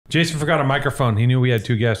Jason forgot a microphone. He knew we had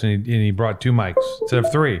 2 guests, and he brought 2 mics instead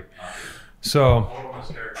of 3. So,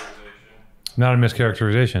 not a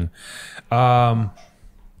mischaracterization.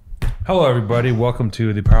 Hello, everybody. Welcome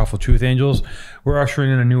to the Powerful Truth Angels. We're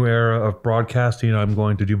ushering in a new era of broadcasting. I'm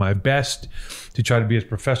going to do my best to try to be as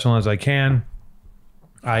professional as I can,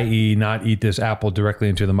 i.e. not eat this apple directly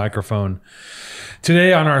into the microphone.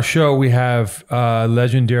 Today on our show, we have a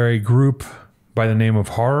legendary group by the name of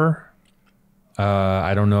Horror.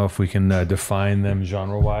 I don't know if we can define them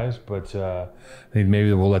genre-wise, but I think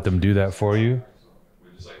maybe we'll let them do that for you.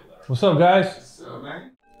 What's up, guys? What's up,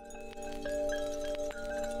 man?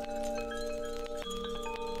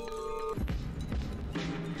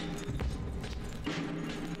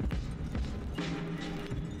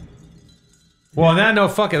 Well, on that note,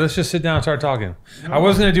 fuck it. Let's just sit down and start talking. I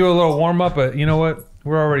was going to do a little warm-up, but you know what?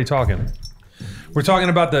 We're already talking. We're talking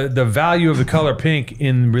about the value of the color pink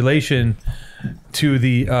in relation to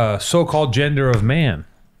the so-called gender of man.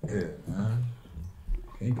 Yeah, man.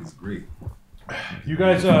 Pink is great. You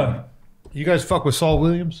guys fuck with Saul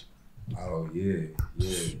Williams? Oh yeah,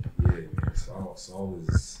 man. Saul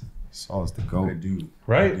is the GOAT. Good dude.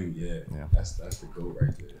 Right? Good dude, yeah. That's the GOAT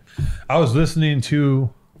right there. I was listening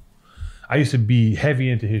to... I used to be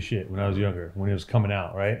heavy into his shit when I was younger, when he was coming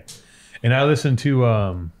out, right? And I listened to...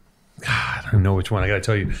 God, I don't know which one. I got to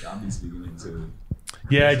tell you. I'll be speaking into...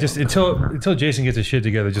 Yeah, just until Jason gets his shit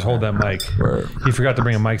together, just hold that mic. Word. He forgot to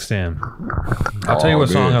bring a mic stand. I'll tell you what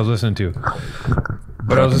song I was listening to.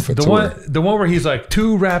 But I was the one where he's like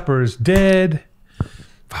 2 rappers dead,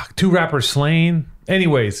 2 rappers slain.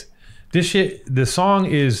 Anyways, the song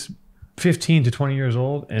is 15 to 20 years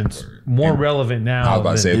old and more relevant now. I was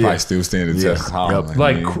about to say, probably still standing the test of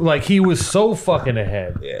time. Like he was so fucking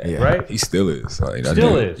ahead. Yeah. Right? He still is. Like,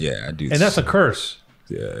 still is. Yeah, I do. And that's a curse.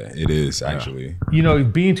 Yeah, it is actually. You know,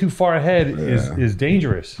 being too far ahead is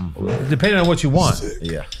dangerous, depending on what you want.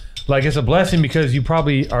 Yeah. Like, it's a blessing because you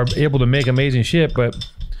probably are able to make amazing shit, but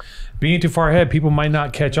being too far ahead, people might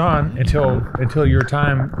not catch on until your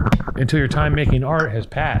time making art has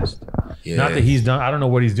passed. Yeah. Not that he's done. I don't know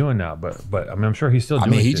what he's doing now, but I mean, I'm sure he's still doing.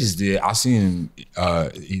 I mean, he shit. just did. I seen him.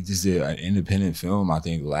 He just did an independent film. I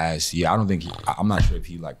think last year. I don't think. I'm not sure if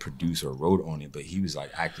he like produced or wrote on it, but he was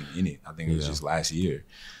like acting in it. I think it was just last year.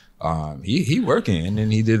 He working, and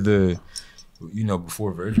then he did the. You know,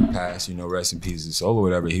 before Virgil passed, you know, rest in peace his soul or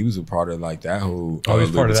whatever, he was a part of like that whole. Oh,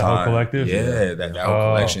 he's part of that whole collective? Yeah, that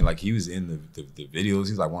whole collection. Like he was in the videos.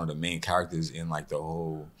 He's like one of the main characters in like the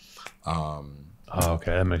whole.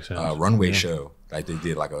 Okay, that makes sense. Runway show. Like they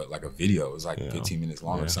did like a video. It was like 15 minutes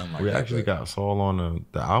long or something like that. We actually got Saul on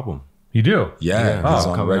the album. You do? Yeah. He's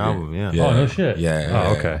on the album. Yeah. Oh, no shit. Yeah.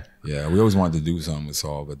 Oh, okay. Yeah, we always wanted to do something with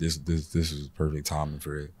Saul, but this was perfect timing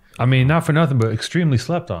for it. I mean, not for nothing, but extremely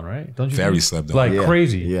slept on, right? Don't you? Very slept on. Like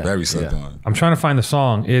crazy. Yeah. Very slept on. I'm trying to find the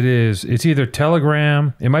song. It's either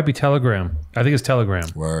Telegram. It might be Telegram. I think it's Telegram.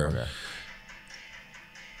 Word. Okay.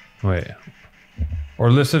 Wait.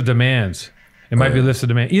 Or List of Demands. It might be List of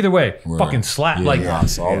Demands. Either way, fucking slap. Yeah, like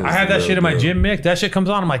I have that shit in my gym mix. That shit comes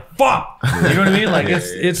on. I'm like, fuck. You know what I mean? Like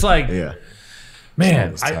it's like,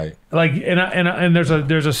 man. And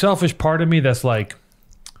there's a selfish part of me that's like,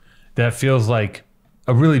 that feels like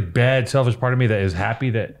a really bad selfish part of me that is happy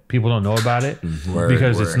that people don't know about it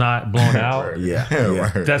because it's not blown out.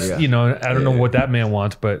 That's you know, I don't know what that man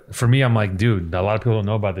wants, but for me, I'm like, dude, a lot of people don't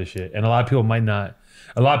know about this shit, and a lot of people might not.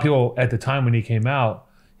 A lot of people at the time when he came out,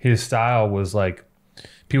 his style was like,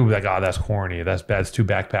 people would be like, oh, that's corny, that's too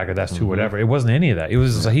backpacker, that's too whatever. It wasn't any of that. It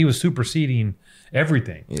was like he was superseding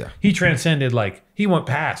everything. Yeah, he transcended. Like he went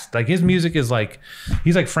past. Like his music is like,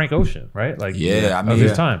 he's like Frank Ocean, right? Like I mean, of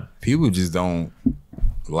his time. People just don't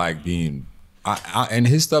like being, and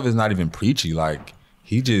his stuff is not even preachy. Like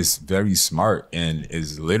he just very smart and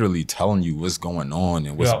is literally telling you what's going on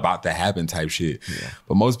and what's about to happen type shit. Yeah.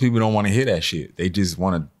 But most people don't want to hear that shit. They just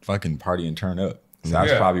want to fucking party and turn up. So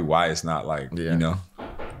that's probably why it's not like, you know.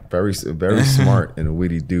 Very smart and a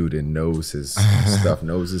witty dude and knows his stuff,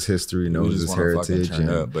 knows his history, knows his heritage.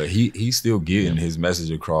 But he's still getting his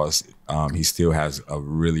message across. He still has a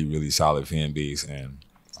really, really solid fan base, and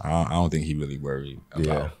I don't think he really worried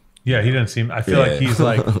about. Yeah, he doesn't seem. I feel like he's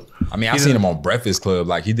like. I mean, I seen him on Breakfast Club.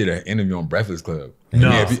 Like he did an interview on Breakfast Club.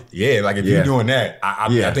 No. If you're doing that,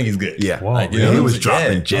 I think he's good. Yeah, like, he was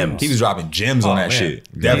dropping gems. He was dropping gems on that shit.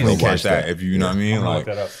 Definitely catch that if you know what I mean. Like,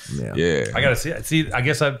 look that up. Yeah, I gotta see. I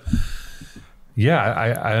guess I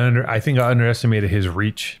think I underestimated his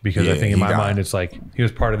reach because I think in my mind it's like he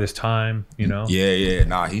was part of this time, you know.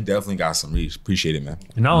 Nah, he definitely got some reach. Appreciate it, man.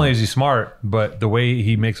 And not only is he smart, but the way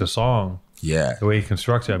he makes a song Yeah. The way he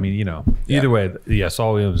constructs it. I mean, either way, yeah,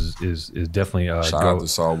 Saul Williams is definitely shout out to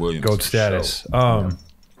Saul Williams. GOAT status.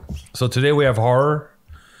 So today we have Horror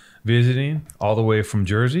visiting all the way from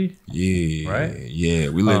Jersey. Yeah. Right? Yeah.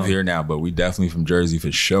 We live here now, but we definitely from Jersey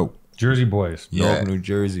for sure. Jersey boys. Yeah. Newark, New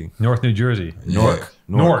Jersey. North New Jersey. Newark.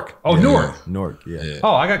 Newark. Oh, Yeah. Newark. Newark, yeah.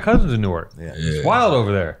 Oh, I got cousins in Newark. Yeah. It's wild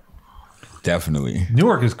over there. Definitely.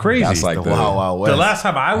 Newark is crazy. That's like The Wild Wild West. the last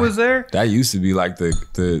time I was there, that used to be like the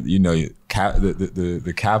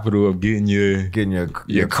capital of getting your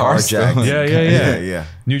car jacked. stolen. Yeah.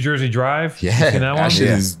 New Jersey Drive. Yeah, You seen that one? that shit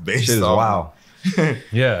Yeah. is based Shit is off. wow.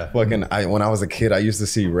 Yeah. Fucking, when I was a kid, I used to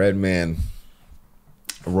see Redman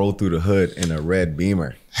roll through the hood in a red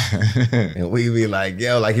Beamer, and we be like,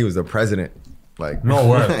 "Yo," like he was the president. Like, No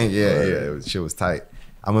way. yeah. Shit was tight.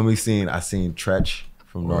 I remember I seen Tretch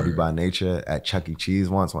from Naughty by Nature at Chuck E. Cheese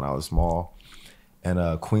once when I was small,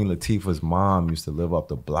 and Queen Latifah's mom used to live up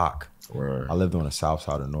the block. Word. I lived on the south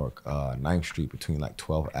side of Newark, 9th Street between like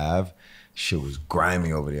 12th Ave. Shit was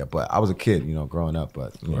grimy over there, but I was a kid, growing up.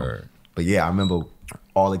 But but yeah, I remember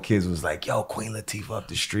all the kids was like, "Yo, Queen Latifah up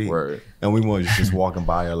the street," Word. and we was just walking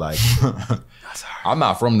by her like, I'm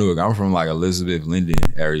not from Newark. I'm from like Elizabeth Linden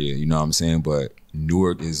area. You know what I'm saying? But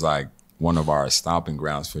Newark is like one of our stomping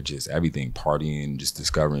grounds for just everything, partying, just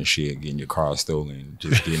discovering shit, getting your car stolen,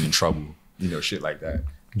 just getting in trouble, shit like that.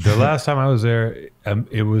 The last time I was there,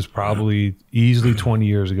 it was probably easily 20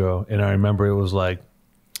 years ago, and I remember it was like,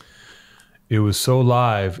 it was so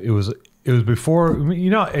live. It was before,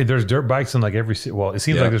 there's dirt bikes in like every city. Well, it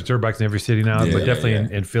seems like there's dirt bikes in every city now, but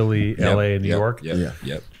definitely in Philly, LA, and New York.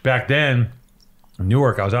 Yep. Back then,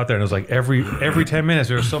 Newark, I was out there and it was like every 10 minutes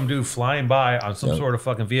there was some dude flying by on some sort of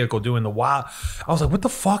fucking vehicle doing the wild. I was like, what the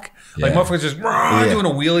fuck? Like motherfuckers just doing a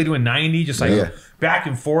wheelie, doing 90, just like back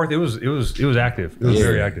and forth. It was active. It was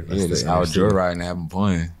very active. Yeah, just out joyriding and having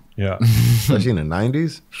fun. Yeah. especially in the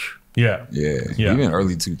 90s. Yeah. Even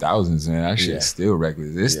early 2000s, man, that shit's still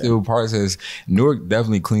reckless. There's still parts that's Newark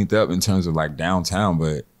definitely cleaned up in terms of like downtown,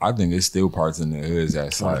 but I think there's still parts in the hoods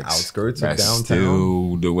that's On like the outskirts of that's downtown.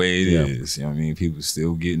 still the way it is. You know what I mean? People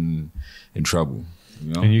still getting in trouble.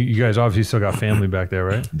 And you guys obviously still got family back there,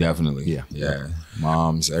 right? Definitely. Yeah.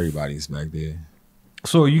 Moms, everybody's back there.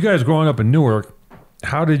 So you guys growing up in Newark,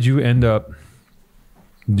 how did you end up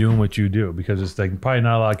doing what you do? Because it's like probably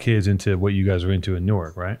not a lot of kids into what you guys are into in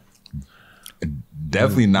Newark, right?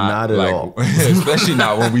 Definitely not at like, all. especially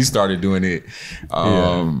not when we started doing it.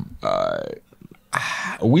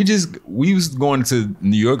 We was going to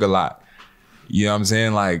New York a lot. You know what I'm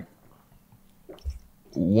saying? Like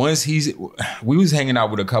once we was hanging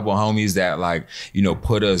out with a couple of homies that like,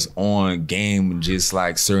 put us on game, just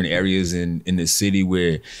like certain areas in the city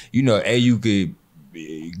where, you could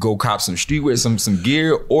go cop some streetwear, some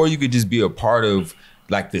gear, or you could just be a part of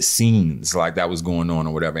like the scenes like that was going on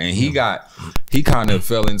or whatever. And he kind of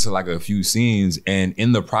fell into like a few scenes, and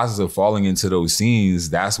in the process of falling into those scenes,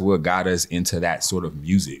 that's what got us into that sort of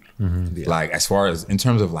music. Like as far as in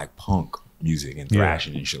terms of like punk music and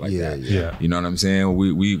thrashing and shit like that. Yeah. You know what I'm saying?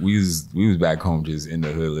 We was back home just in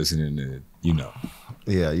the hood listening to,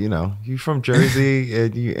 Yeah, you from Jersey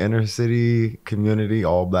and you inner city community,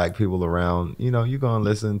 all black people around, you gonna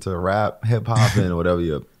listen to rap, hip hop, and whatever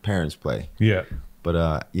your parents play. Yeah. But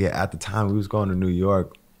at the time we was going to New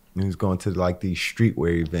York, we was going to like these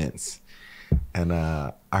streetwear events. And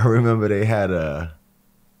I remember they had a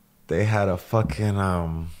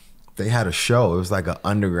show. It was like an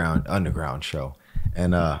underground show.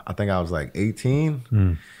 And I think I was like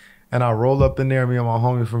 18. And I rolled up in there, me and my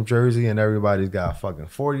homie from Jersey, and everybody's got fucking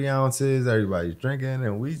 40 ounces. Everybody's drinking,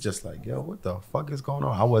 and we just like, yo, what the fuck is going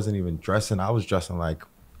on? I wasn't even dressing. I was dressing like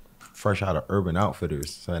fresh out of Urban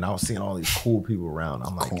Outfitters. And I was seeing all these cool people around.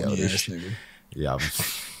 I'm like, yo, this shit. Yeah.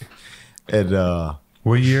 And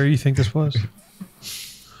what year you think this was?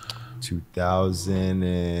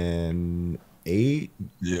 2008.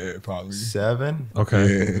 Yeah, probably 7.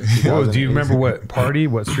 Okay. Yeah. Do you remember what party,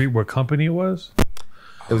 what street, what company it was?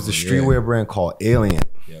 It was a streetwear brand called Alien.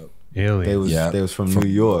 Yep. Alien. They was from New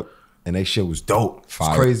York, and they shit was dope. It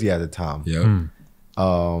was crazy at the time. Yep.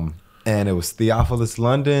 And it was Theophilus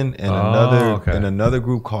London and another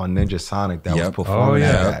group called Ninja Sonic that was performing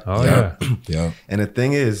at that. Yeah. And the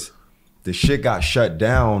thing is, the shit got shut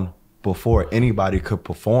down before anybody could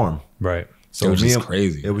perform. Right. So it was just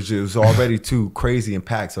crazy. It was already too crazy and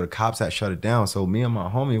packed. So the cops had shut it down. So me and my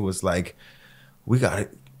homie was like, we gotta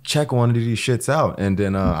check one of these shits out. And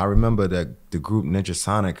then I remember that the group Ninja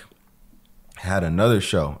Sonic had another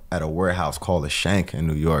show at a warehouse called The Shank in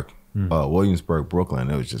New York. Williamsburg, Brooklyn.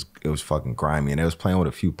 It was fucking grimy, and they was playing with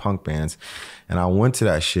a few punk bands, and I went to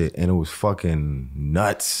that shit, and it was fucking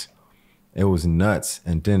nuts. It was nuts.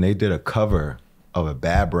 And then they did a cover of a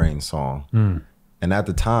Bad Brain song. And at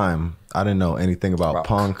the time, I didn't know anything about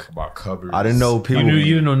punk. About covers. I didn't know people. You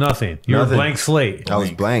didn't know nothing. You were a blank slate. I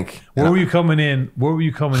was blank. Where were you coming in? Where were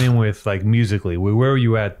you coming in with, like, musically? Where were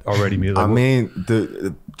you at already musically? I mean,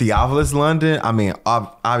 the Theophilus London. I mean,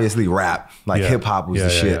 obviously rap, like hip hop was the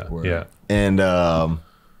shit. Yeah. And I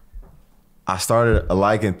started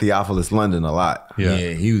liking Theophilus London a lot. Yeah,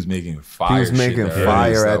 he was making fire. He was making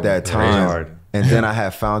fire at that time. Hard. And then I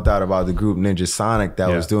had found out about the group Ninja Sonic that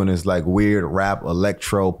was doing this like weird rap,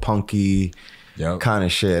 electro, punky kind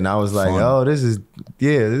of shit. And I was like, oh, this is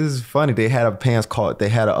funny. They had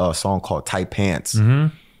a song called Tight Pants.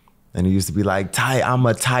 And it used to be like, I'm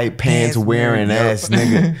a tight pants wearing ass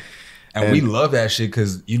nigga. And we love that shit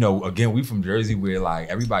because, you know, again, we from Jersey where like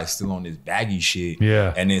everybody's still on this baggy shit.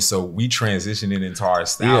 Yeah. And then so we transitioned it into our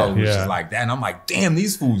style, which is like that. And I'm like, damn,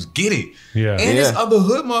 these fools get it. Yeah. And there's other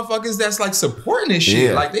hood motherfuckers that's like supporting this shit.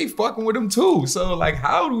 Yeah. Like they fucking with them too. So like,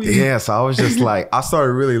 how do we? Yeah. So I was just like, I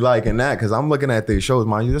started really liking that because I'm looking at these shows,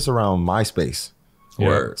 mind you, this around MySpace.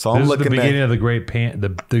 Yeah. So I'm looking at the beginning at of the great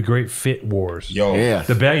the great fit wars. Yo,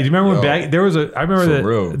 the bag. Do you remember when bag? There was a. I remember that.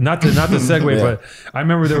 Real. Not to segue, but I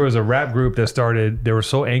remember there was a rap group that started. They were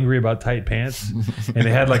so angry about tight pants, and they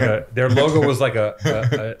had like their logo was like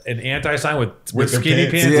an anti sign with skinny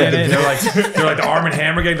pants in it. And they're like the Arm and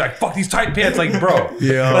Hammer gang, like fuck these tight pants, like bro.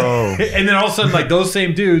 Yo. Like, and then all of a sudden, like those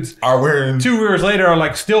same dudes are wearing 2 years later are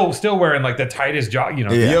like still wearing like the tightest jock. You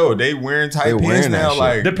know. Yeah. Yo, they wearing tight pants now.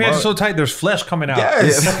 Like their pants are so tight, there's flesh coming out.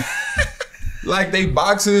 Yes. Like they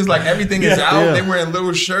boxes, like everything is out. They wearing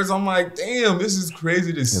little shirts. I'm like, damn, this is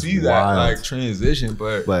crazy to see that like transition.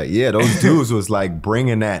 But yeah, those dudes was like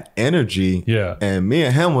bringing that energy. Yeah. And me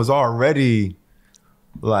and him was already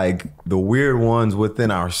like the weird ones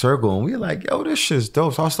within our circle. And we were like, yo, this shit's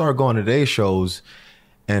dope. So I started going to their shows.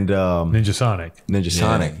 And Ninja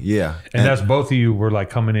Sonic. Yeah. And that's both of you were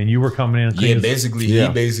like coming in. You were coming in. Yeah, basically, he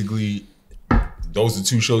basically, those are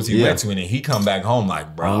 2 shows he went to, and then he come back home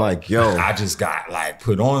like, bro, I'm like, yo, I just got like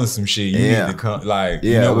put on some shit. You need to come, like,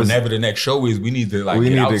 you know, whenever the next show is, we need to like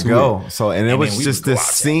get out to go. It. So, and it was just this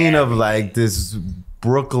scene of like this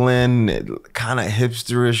Brooklyn kind of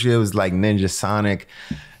hipsterish. It was like Ninja Sonic,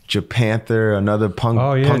 Japanther, another punk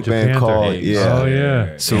band called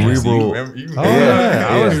Cerebral.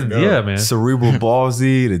 Man. Cerebral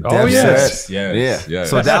Ballsy, the Death Set. Yeah.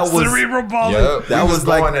 So that was Cerebral Ballsy. That was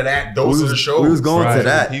like going to that. Those are the shows. We was going to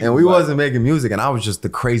that, and we wasn't making music, and I was just the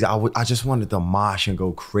crazy. I just wanted to mosh and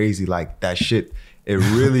go crazy like that shit. It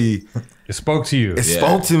really. It spoke to you. It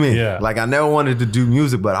spoke to me. Yeah. Like I never wanted to do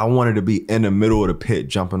music, but I wanted to be in the middle of the pit,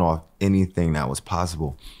 jumping off anything that was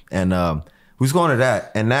possible. And we was going to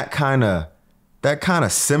that, and that kind of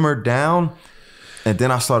simmered down. And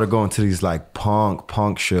then I started going to these like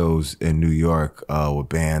punk shows in New York with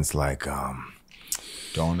bands like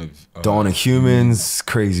Dawn of Humans,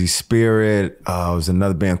 Crazy Spirit. It was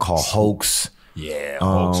another band called Hoax. Yeah,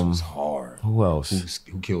 Hoax was hard. Who else?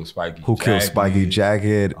 Who killed Spiky? Killed Spiky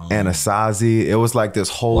Jagged? Anasazi. It was like this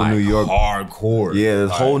whole like New York hardcore. Yeah,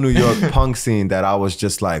 this whole New York punk scene that I was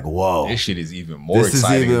just like, whoa. This shit is even more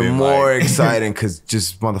exciting. This is even more exciting because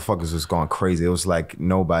just motherfuckers was going crazy. It was like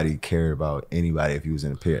nobody cared about anybody if he was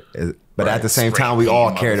in the pit. But at the same time, we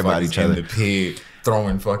all cared about each other. In the pit,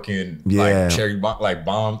 throwing fucking like cherry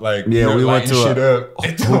bombs, like we went to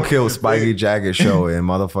a Who Killed Spiky Jagged show, and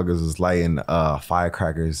motherfuckers was lighting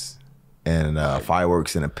firecrackers and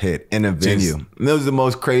fireworks in a pit in a venue. And it was the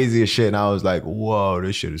most craziest shit, and I was like, whoa,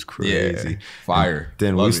 this shit is crazy. Yeah, fire. And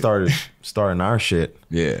then we started our shit.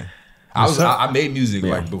 Yeah. I made music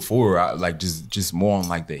like before, like just more on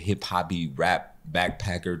like the hip hoppy rap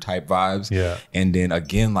backpacker type vibes. Yeah. And then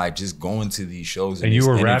again, like just going to these shows. And you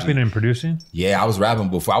were rapping and producing? Yeah, I was rapping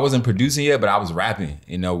before. I wasn't producing yet, but I was rapping,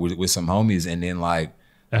 you know, with some homies. And then like,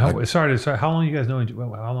 sorry, how long you guys know?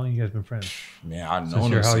 How long you guys been friends? Man, I've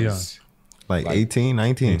known him since like 18,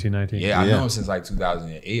 19. 18, 19. Yeah, I've known him since like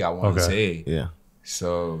 2008, I want to say. Yeah.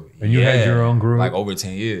 So and you had your own group like over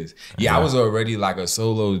 10 years. Yeah, I was already like a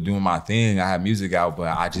solo doing my thing. I had music out,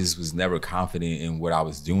 but I just was never confident in what I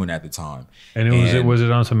was doing at the time. And was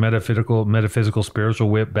it on some metaphysical spiritual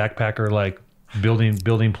whip backpacker like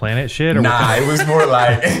building planet shit? Or nah, it was more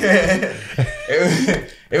like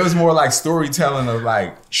it was more like storytelling of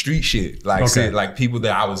like street shit, like like people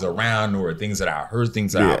that I was around or things that I heard,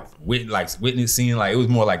 things that I witnessing. Like it was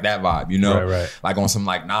more like that vibe, you know, right. Like on some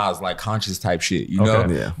like Nas, like conscious type shit, you know.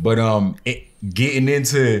 Yeah. But getting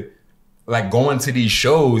into like going to these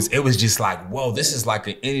shows, it was just like, whoa, this is like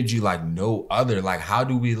an energy like no other. Like how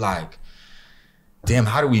do we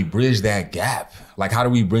bridge that gap? Like how do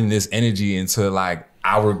we bring this energy into like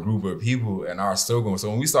our group of people and our circle. So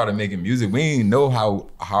when we started making music, we didn't know how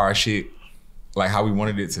our shit, like how we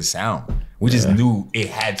wanted it to sound. We just knew it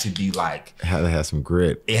had to be like, it had to have some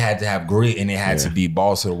grit. It had to have grit, and it had to be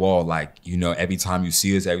balls to the wall. Like, you know, every time you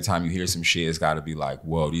see us, every time you hear some shit, it's got to be like,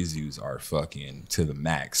 whoa, these views are fucking to the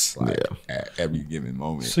max, like at every given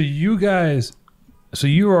moment. So you guys,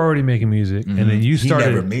 you were already making music, and then you started,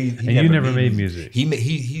 you never made music.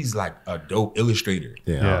 He's like a dope illustrator.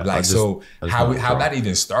 Yeah. Like, how that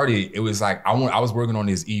even started, it was like, I was working on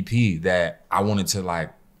this EP that I wanted to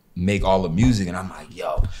like make all the music, and I'm like,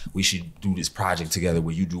 yo, we should do this project together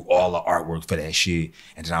where you do all the artwork for that shit,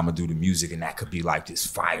 and then I'm gonna do the music, and that could be like this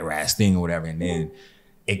fire ass thing or whatever. And then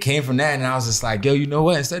it came from that, and I was just like, yo, you know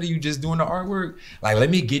what? Instead of you just doing the artwork, like, let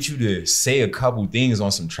me get you to say a couple things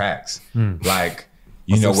on some tracks, like,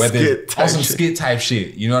 you know, whether on some skit type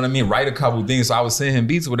shit, you know what I mean? Write a couple things. So I was sending him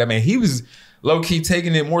beats or whatever, and he was low-key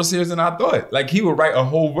taking it more serious than I thought. Like, he would write a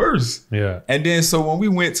whole verse. Yeah. And then so when we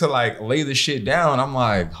went to like lay the shit down, I'm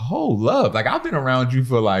like, hold up. Like, I've been around you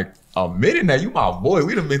for like a minute now. You my boy.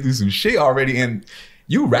 We done been through some shit already. And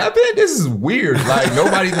you rapping? This is weird. Like,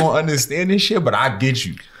 nobody's gonna understand this shit, but I get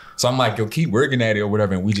you. So I'm like, yo, keep working at it or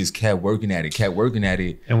whatever. And we just kept working at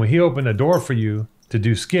it. And when he opened the door for you to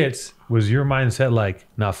do skits, was your mindset like,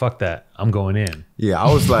 nah, fuck that, I'm going in? Yeah,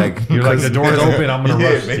 I was like, you're like, the door's open, I'm gonna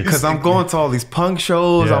rush because I'm going to all these punk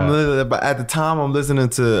shows. But at the time, I'm listening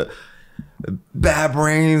to Bad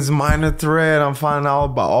Brains, Minor Threat. I'm finding out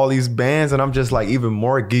about all these bands, and I'm just like even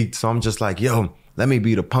more geeked. So I'm just like, yo, let me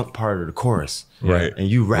be the punk part of the chorus, right? And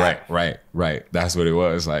you rap, right. That's what it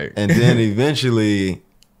was like. And then eventually,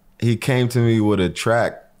 he came to me with a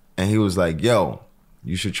track, and he was like, yo,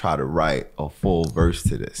 you should try to write a full verse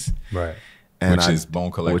to this. Right. And which is Bone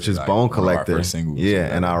Collector. Which is like Bone Collector.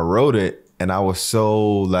 Yeah. And I wrote it, and I was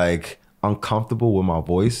so like uncomfortable with my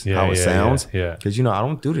voice, how it sounds. Yeah. Because, you know, I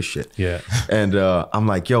don't do this shit. Yeah. And I'm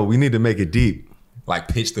like, yo, we need to make it deep. Like,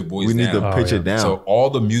 pitch the voice down. We need to pitch it down. So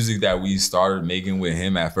all the music that we started making with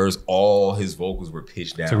him at first, all his vocals were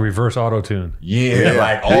pitched down. It's a reverse auto-tune. Yeah,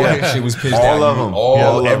 like all his shit was pitched down.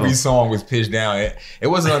 All of them. Every song was pitched down. It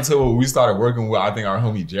wasn't until we started working with, I think, our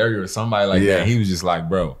homie Jerry or somebody like that. He was just like,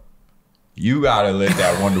 bro, you gotta let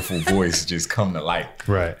that wonderful voice just come to light.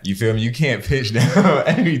 Right. You feel me? You can't pitch down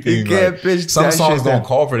anything. You can't pitch some songs don't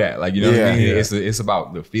call for that. Like, you know what I mean? Yeah. It's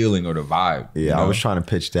about the feeling or the vibe. Yeah, you know? I was trying to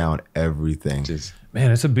pitch down everything. Man,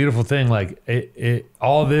 it's a beautiful thing. Like,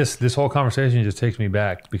 all this whole conversation just takes me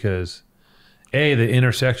back because, the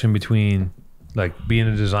intersection between like being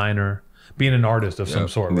a designer, being an artist of some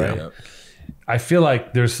sort, right? Yep. I feel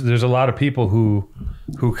like there's a lot of people who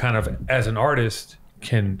kind of, as an artist,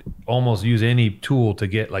 can almost use any tool to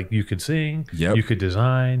get, like, you could sing, you could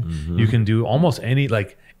design, you can do almost any,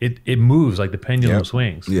 like, it moves like the pendulum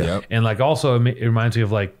swings. And like, also it reminds me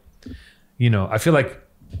of, like, you know, I feel like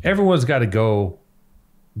everyone's got to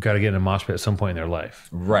get in a mosh pit at some point in their life.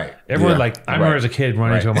 Right. Everyone, like, I remember as a kid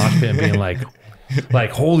running into a mosh pit and being like,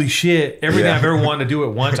 holy shit, everything I've ever wanted to do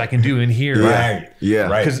at once, I can do in here. Right. Yeah.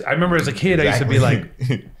 Right. Because I remember as a kid, I used to be like,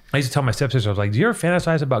 I used to tell my stepsister, I was like, do you ever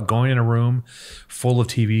fantasize about going in a room full of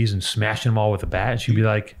TVs and smashing them all with a bat? And she'd be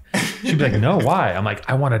like, no, why? I'm like,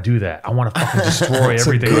 I want to do that. I want to fucking destroy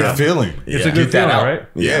everything. It's a good feeling. It's a good feeling, right?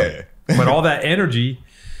 Yeah. But all that energy,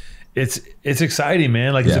 it's exciting,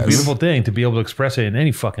 man. Like, it's a beautiful thing to be able to express it in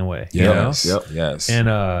any fucking way. Yes. You know? Yes. And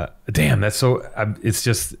damn, that's so. It's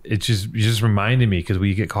just reminding me, because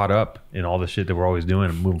we get caught up in all the shit that we're always doing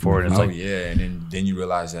and moving forward. And it's like, and then you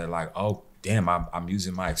realize that, like, oh damn, I'm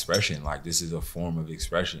using my expression. Like, this is a form of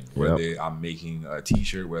expression. Whether I'm making a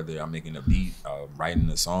t-shirt, whether I'm making a beat, writing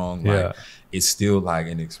a song, like, it's still like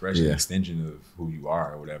an expression, extension of who you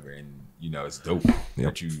are or whatever. And, you know, it's dope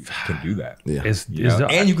that you can do that. Yeah.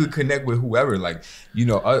 And you could connect with whoever. Like, you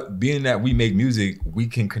know, being that we make music, we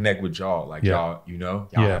can connect with y'all. Like, y'all, you know,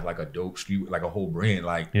 y'all have like a dope street, like a whole brand.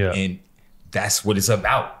 Like, and that's what it's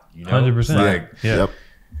about. You know, 100%. Like,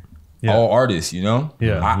 all artists, you know?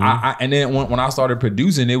 Yeah. I and then when I started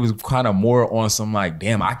producing, it was kind of more on some like,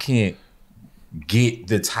 damn, I can't get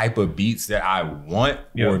the type of beats that I want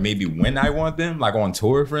or maybe when I want them. Like on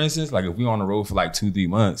tour, for instance, like if we on the road for like 2-3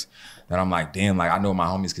 months, then I'm like, damn, like I know my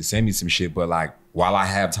homies could send me some shit, but like while I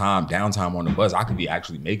have downtime on the bus, I could be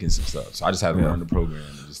actually making some stuff. So I just had to learn the program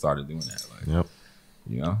and just started doing that. Like,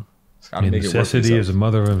 you know? Necessity is a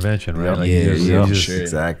mother of invention, right? Like, you just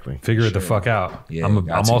exactly. Figure it the fuck out. Yeah, I'm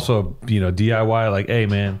also, you know, DIY. Like, hey,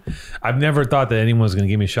 man, I've never thought that anyone's gonna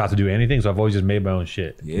give me a shot to do anything, so I've always just made my own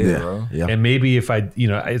shit. Yeah, bro. Yeah. And maybe if I, you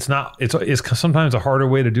know, it's sometimes a harder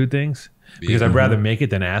way to do things because I'd rather make it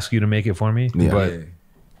than ask you to make it for me. Yeah. But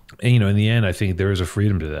And, in the end, I think there is a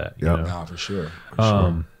freedom to that. You know? Nah, for sure. For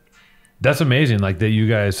sure. That's amazing. Like that you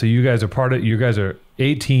guys are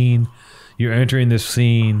 18, you're entering this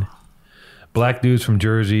scene, black dudes from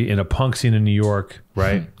Jersey in a punk scene in New York,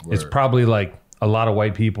 right? It's probably like a lot of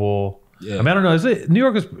white people. Yeah. I mean, I don't know. Is it New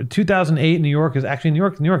York is 2008? New York is actually New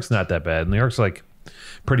York's not that bad. New York's like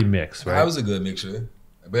pretty mixed, right? That was a good mixture.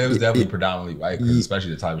 But it was definitely predominantly white,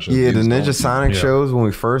 especially the type of show. Yeah, the Ninja Sonic shows, when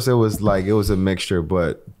we first, it was a mixture,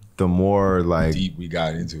 but the more like deep we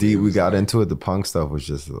got into it, the punk stuff was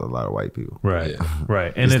just a lot of white people. Right.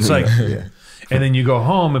 Right. And it's like, and then you go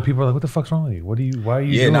home and people are like, what the fuck's wrong with you? Why are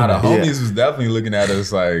you doing that? The homies was definitely looking at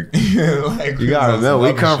us like, you gotta remember,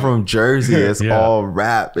 we come from Jersey. It's all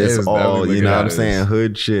rap. It's all, you know what I'm saying,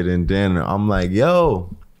 hood shit. And then I'm like,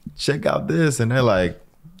 yo, check out this. And they're like,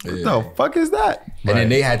 what the fuck is that? And then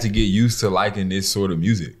they had to get used to liking this sort of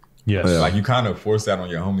music. Yes. Like you kind of force that on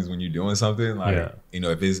your homies when you're doing something. Like,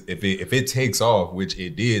 if it takes off, which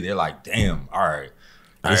it did, they're like, damn, all right.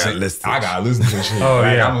 I gotta listen to this shit.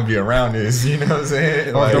 I'm gonna be around this. You know what I'm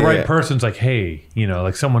saying? Or if the right person's like, hey,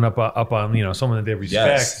 like someone up on, someone that they respect.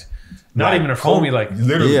 Yes. Not even a homie, like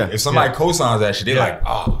literally. If somebody co-signs that shit, they're like,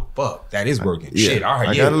 "Oh, fuck, that is working." Shit, all right,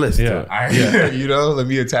 I gotta listen to it. Let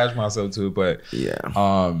me attach myself to it. But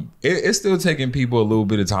it's still taking people a little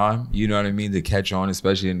bit of time. You know what I mean, to catch on,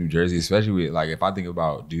 especially in New Jersey, especially with like if I think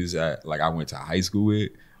about dudes that like I went to high school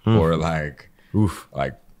with, or like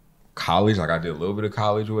college, like I did a little bit of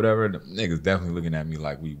college or whatever. The niggas definitely looking at me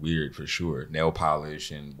like we weird for sure, nail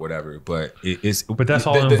polish and whatever. But but that's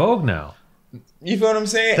all in vogue now. You feel what I'm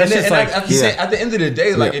saying? That's and like, at the end of the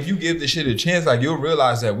day, like if you give the shit a chance, like you'll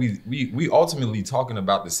realize that we ultimately talking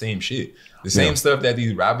about the same shit. The same stuff that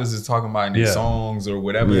these rappers is talking about in their songs or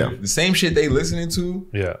whatever. The same shit they listening to.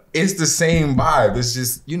 It's the same vibe. It's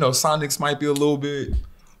just, Sonics might be a little bit,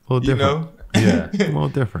 different. A little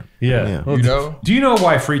different. Well, do you know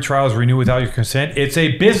why free trials renew without your consent? It's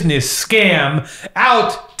a business scam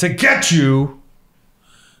out to get you.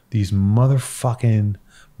 These motherfucking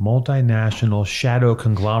multinational shadow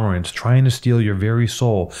conglomerates trying to steal your very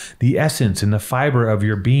soul, the essence and the fiber of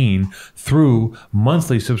your being through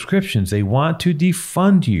monthly subscriptions. They want to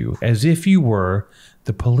defund you as if you were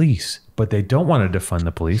the police, but they don't want to defund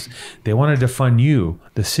the police. They want to defund you,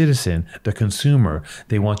 the citizen, the consumer.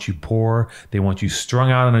 They want you poor. They want you strung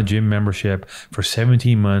out on a gym membership for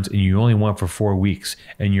 17 months and you only want for 4 weeks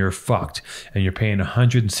and you're fucked and you're paying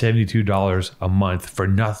 $172 a month for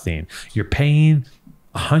nothing. You're paying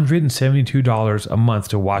 $172 a month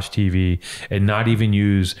to watch TV and not even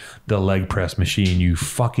use the leg press machine, you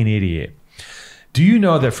fucking idiot. Do you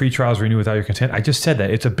know that free trials renew without your consent? I just said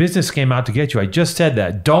that. It's a business scam out to get you. I just said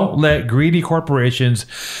that. Don't let greedy corporations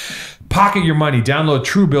pocket your money. Download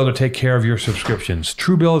Truebill to take care of your subscriptions.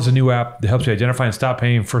 Truebill is a new app that helps you identify and stop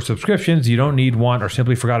paying for subscriptions you don't need, want, or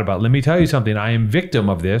simply forgot about. Let me tell you something. I am victim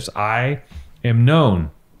of this. I am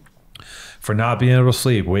known for not being able to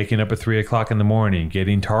sleep, waking up at 3 o'clock in the morning,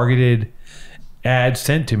 getting targeted ads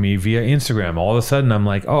sent to me via Instagram. All of a sudden, I'm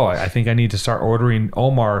like, oh, I think I need to start ordering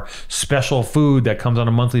Omar special food that comes on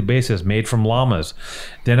a monthly basis made from llamas.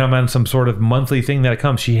 Then I'm on some sort of monthly thing that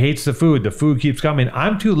comes. She hates the food. The food keeps coming.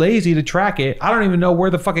 I'm too lazy to track it. I don't even know where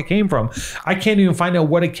the fuck it came from. I can't even find out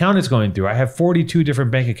what account it's going through. I have 42 different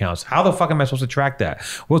bank accounts. How the fuck am I supposed to track that?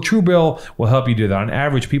 Well, Truebill will help you do that. On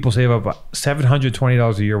average, people save up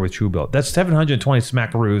 $720 a year with Truebill. That's 720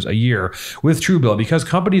 smackaroos a year with Truebill because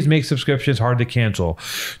companies make subscriptions hard to cancel.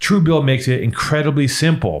 Truebill makes it incredibly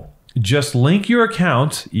simple. Just link your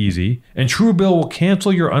account, easy, and Truebill will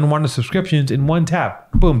cancel your unwanted subscriptions in one tap.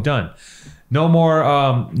 Boom, done. No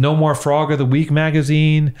more Frog of the Week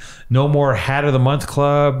magazine. No more Hat of the Month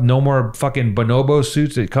Club. No more fucking bonobo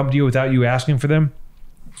suits that come to you without you asking for them.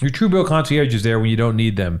 Your Truebill concierge is there when you don't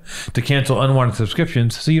need them to cancel unwanted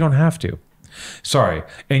subscriptions, so you don't have to. Sorry.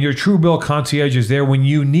 And your Truebill concierge is there when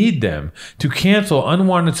you need them to cancel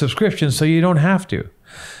unwanted subscriptions, so you don't have to.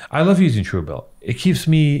 I love using Truebill. It keeps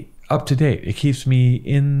me up to date. It keeps me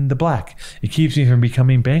in the black. It keeps me from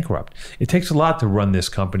becoming bankrupt. It takes a lot to run this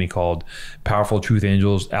company called Powerful Truth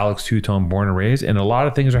Angels, Alex Two-Tone, Born and Raised, and a lot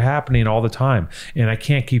of things are happening all the time, and I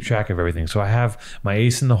can't keep track of everything. So I have my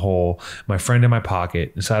ace in the hole, my friend in my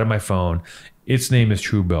pocket, inside of my phone. Its name is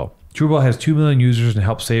Truebill. Truebill has 2 million users and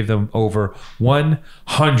helps save them over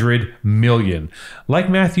 100 million. Like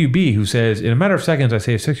Matthew B., who says, in a matter of seconds, I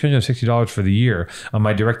saved $660 for the year on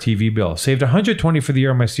my DirecTV bill. Saved $120 for the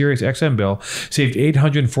year on my Sirius XM bill. Saved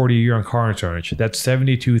 $840 a year on car insurance. That's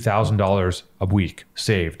 $72,000 a week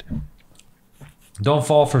saved. Don't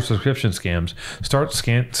fall for subscription scams.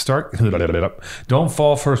 Don't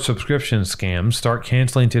fall for subscription scams. Start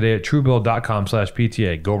canceling today at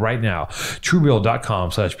Truebill.com/PTA. Go right now.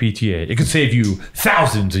 Truebill.com/PTA. It could save you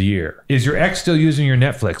thousands a year. Is your ex still using your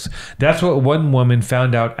Netflix? That's what one woman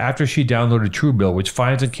found out after she downloaded Truebill, which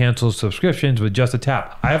finds and cancels subscriptions with just a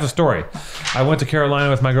tap. I have a story. I went to Carolina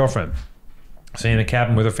with my girlfriend, staying in a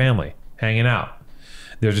cabin with her family, hanging out.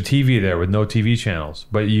 There's a TV there with no TV channels.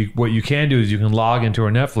 But what you can do is you can log into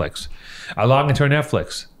her Netflix. I log into her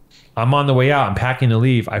Netflix. I'm on the way out. I'm packing to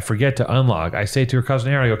leave. I forget to unlog. I say to her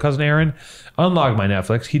cousin Aaron, I go, Cousin Aaron, unlog my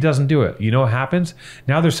Netflix. He doesn't do it. You know what happens?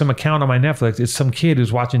 Now there's some account on my Netflix. It's some kid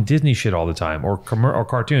who's watching Disney shit all the time or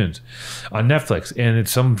cartoons on Netflix. And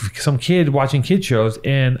it's some kid watching kid shows.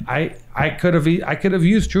 And I could have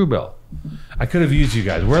used Truebill. I could have used you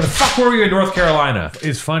guys. Where the fuck were you in North Carolina?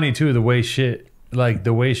 It's funny too, the way shit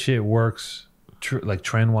works, like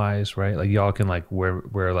trend wise, right? Like y'all can like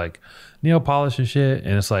wear like nail polish and shit,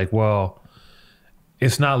 and it's like, well,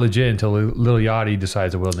 it's not legit until Lil Yachty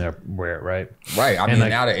decides that we'll never wear it, right? Right. I mean, like,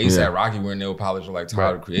 now that ASAP Rocky wearing nail polish or like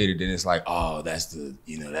Tyler Creator, then it's like, oh, that's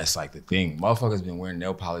that's like the thing. Motherfuckers been wearing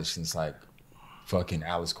nail polish since like fucking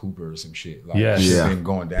Alice Cooper or some shit. Like, it's been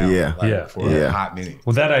going down for a hot minute.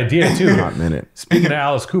 Well, that idea too. Hot minute. Speaking of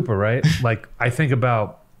Alice Cooper, right? Like I think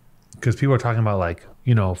about, because people are talking about like,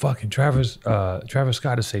 fucking Travis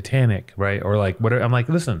Scott is satanic, right? Or like whatever. I'm like,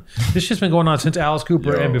 listen, this shit's been going on since Alice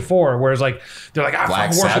Cooper and before. Whereas like they're like, I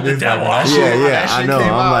fucking worship the devil. I know.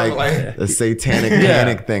 I'm like the satanic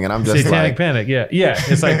panic thing, and I'm just satanic panic. Yeah.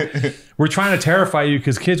 It's like we're trying to terrify you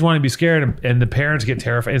because kids want to be scared, and the parents get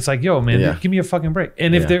terrified. It's like, yo, man, give me a fucking break.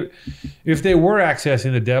 And if they were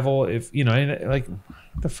accessing the devil, like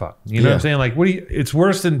what the fuck, you know what I'm saying? Like, it's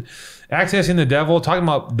worse than accessing the devil. Talking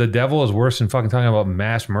about the devil is worse than fucking talking about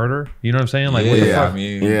mass murder. You know what I'm saying? Like, what the fuck? I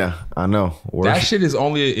mean, I know. Worse. That shit is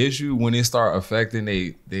only an issue when it start affecting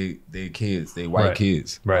they kids, they white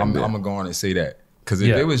kids. Right. I'm gonna go on and say that, because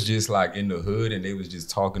if it was just like in the hood and they was just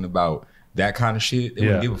talking about that kind of shit, they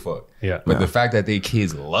wouldn't give a fuck. But the fact that they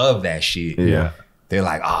kids love that shit, they're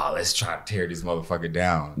like, oh, let's try to tear this motherfucker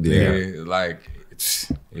down. They're like,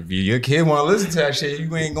 if your kid want to listen to that shit,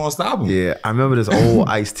 you ain't gonna stop him. Yeah, I remember this old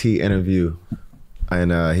Ice-T interview,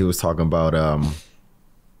 and he was talking about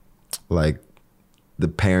like the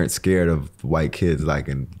parents scared of white kids like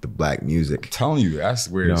in the black music. I'm telling you, that's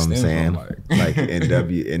where you know it what I'm stems saying? from. Like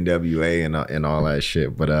NWA and all that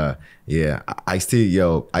shit. But Ice-T is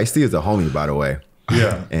a homie, by the way.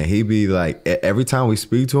 Yeah. And he be like, every time we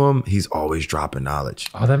speak to him, he's always dropping knowledge.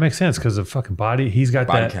 Oh, that makes sense because of fucking body. He's got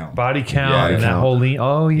body that count. Body count and that whole lean.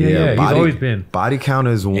 Oh, yeah. Body, he's always been. Body count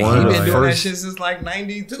is one of the He's been doing that first. shit since like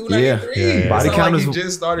 92, 93. Body count like is. he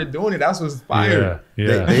just started doing it. That's what's fire.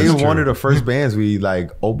 They were one of the first bands we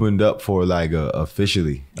like opened up for like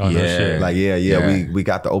officially. Oh, no shit. Like we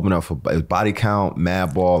got to open up for Body Count,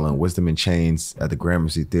 Madball, and Wisdom in Chains at the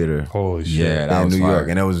Gramercy Theater. Holy shit. Yeah, that in was New fire. York,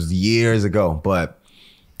 and it was years ago. But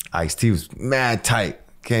Ice-T was mad tight.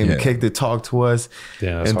 Kicked it, talked to us.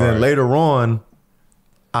 Damn, and then later on,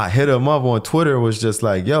 I hit him up on Twitter, was just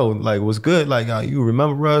like, yo, like, what's good? Like, you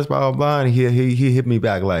remember us, blah, blah, blah. And he hit me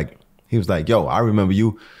back like, he was like, yo, I remember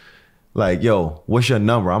you. Like, yo, what's your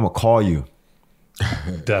number? I'm going to call you.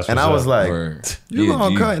 And I was like, you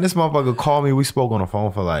going to cut? And this motherfucker called me. We spoke on the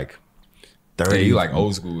phone for like 30. Yeah, he like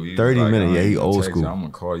old school. 30 like, minutes. Yeah, he old school. I'm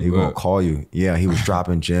going to call you. He going to call you. Yeah, he was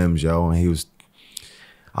dropping gems, yo. And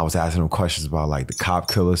I was asking him questions about like the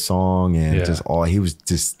Cop Killer song and he was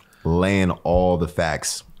just laying all the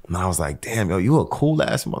facts. And I was like, damn, yo, you a cool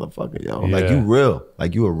ass motherfucker, yo. Like you real.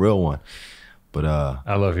 Like you a real one. But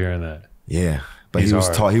I love hearing that. Yeah. But he was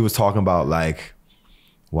talking about like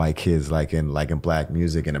white kids like in black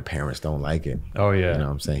music and the parents don't like it. Oh yeah. You know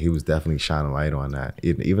what I'm saying? He was definitely shining light on that.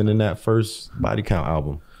 Even in that first Body Count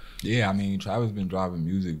album. Yeah, I mean, Travis been dropping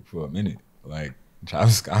music for a minute. Like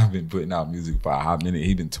Travis Scott been putting out music for a hot minute.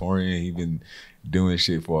 He been touring. He been doing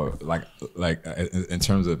shit for like in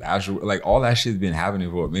terms of actual, like all that shit's been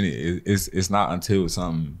happening for a minute. It's not until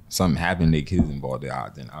something happened, they kids involved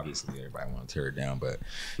there, then obviously everybody want to tear it down. But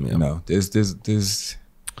you know, there's there's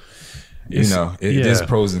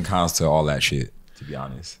pros and cons to all that shit. To be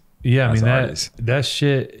honest. Yeah, I mean that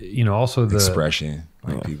shit. You know, also the expression,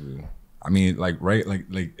 like people. I mean, like right, like.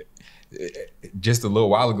 Just a little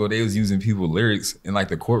while ago, they was using people's lyrics in like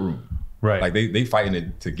the courtroom, right? Like they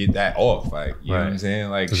fighting to get that off, like you know what I'm saying,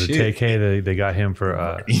 like shit. The TK, they got him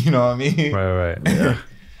for, you know what I mean? Right. Yeah,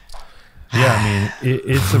 I mean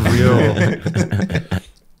it's a real.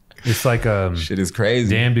 It's like shit is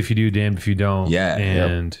crazy. Damned if you do, damned if you don't. Yeah,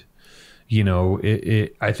 and you know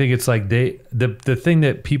I think it's like the thing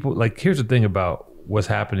that people like. Here's the thing about what's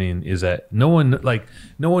happening is that no one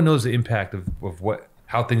knows the impact of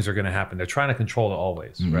how things are going to happen. They're trying to control it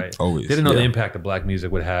always, right? Always. They didn't know the impact that black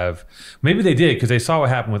music would have. Maybe they did because they saw what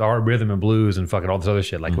happened with our rhythm and blues and fucking all this other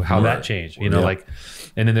shit, like how that changed, you know, like,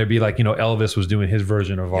 and then there'd be like, you know, Elvis was doing his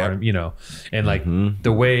version of our, you know, and like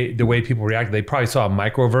the way people reacted, they probably saw a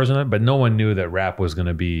micro version of it, but no one knew that rap was going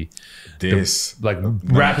to be this.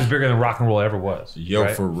 Rap is bigger than rock and roll ever was. Yo,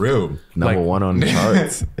 right? for real. Number one on the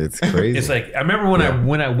charts. It's crazy. It's like, I remember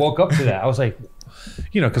when I woke up to that, I was like,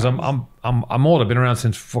 you know, because I'm old. I've been around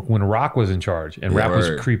since when rock was in charge and rap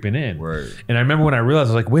was creeping in. And I remember when I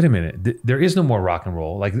realized, I was like, wait a minute, there is no more rock and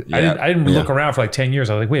roll. Like I didn't look around for like 10 years.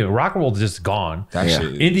 I was like, wait, rock and roll is just gone. That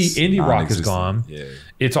shit is indie rock is gone. Yeah.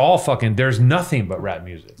 It's all fucking. There's nothing but rap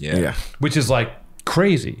music. Yeah. Which is like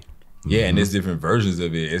crazy. Yeah, and there's different versions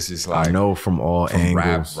of it. It's just like I know from angles.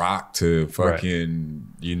 Rap, rock to fucking,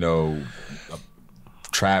 you know,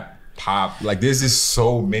 trap, pop. Like there's just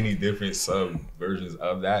so many different sub versions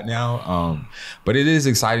of that now. But it is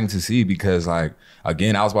exciting to see because like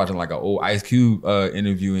again, I was watching like an old Ice Cube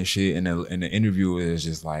interview and shit, and the interview is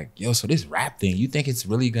just like, yo, so this rap thing, you think it's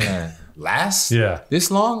really gonna last this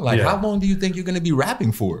long? Like how long do you think you're gonna be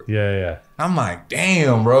rapping for? Yeah. I'm like,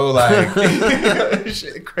 damn, bro, like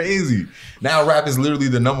shit crazy. Now rap is literally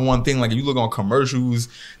the number one thing. Like if you look on commercials,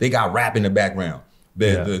 they got rap in the background.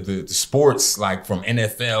 The sports, like from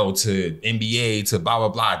NFL to NBA to blah blah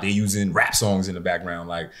blah, they using rap songs in the background.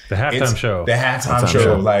 Like the halftime show. The halftime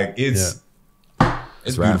show. Like it's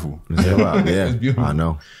beautiful. It's beautiful. I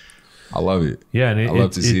know. I love it. Yeah, and I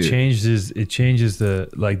love to see it changes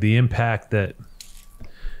the impact that,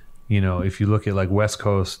 you know, if you look at like West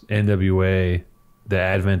Coast, NWA, the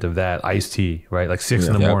advent of that, Ice-T, right? Like 6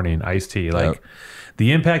 in the morning, Ice-T. Like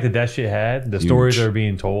the impact that should had, the stories that are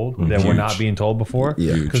being told that were not being told before.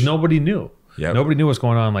 Because nobody knew. Nobody knew what's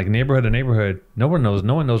going on. Like neighborhood to neighborhood, no one knows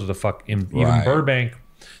what the fuck, even Burbank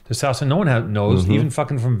to South End, no one knows, even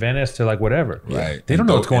fucking from Venice to like whatever. Right. They don't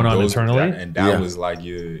know what's going on internally. And that was like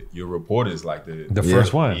your reporters, like the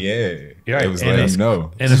first one. Yeah. Right. It was letting you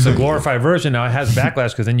know. And it's a glorified version. Now it has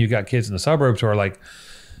backlash because then you got kids in the suburbs who are like,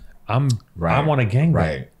 I want a gangbang.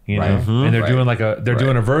 Right. You know? And they're doing like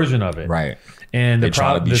doing a version of it. Right. And they're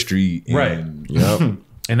trying to be street. And,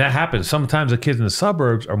 and that happens. Sometimes the kids in the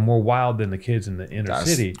suburbs are more wild than the kids in the inner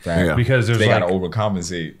city. Because they got to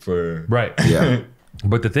overcompensate for. Right. Yeah.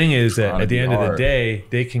 But the thing is that at the end of the day,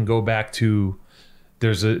 they can go back to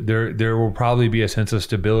there will probably be a sense of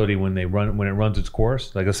stability when it runs its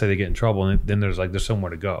course. Like let's say they get in trouble and then there's somewhere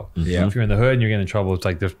to go. Yeah. If you're in the hood and you're getting in trouble, it's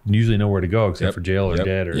like there's usually nowhere to go except for jail or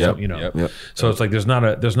dead or you know. So it's like there's not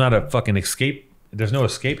a fucking escape. There's no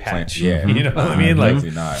escape hatch. Yeah. You know what I mean? Like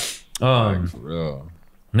not. For real.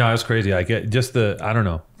 No, it's crazy. I get just I don't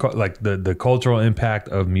know, like the cultural impact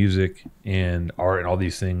of music and art and all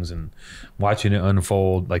these things and watching it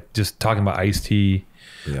unfold, like just talking about Ice-T.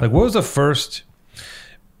 Like what was the first,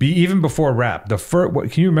 even before rap, can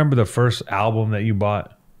you remember the first album that you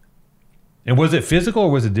bought? And was it physical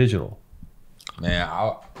or was it digital?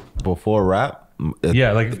 Man, before rap?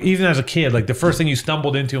 Like even as a kid, like the first thing you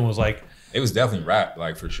stumbled into and was like, it was definitely rap,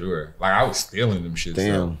 like for sure. Like I was stealing them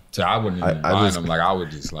shits. So I wouldn't even buy them. Like I would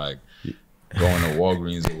just like go into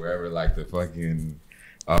Walgreens or wherever. Like the fucking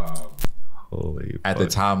at the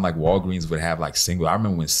time, like Walgreens would have like singles. I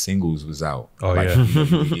remember when singles was out. Oh like, yeah,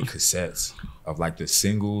 you would get cassettes of like the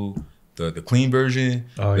single, the clean version,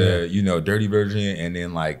 dirty version, and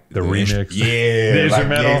then like the remix. The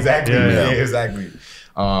instrumental. Exactly.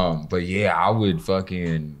 But yeah, I would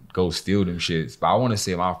fucking go steal them shits. But I want to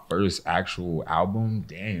say my first actual album,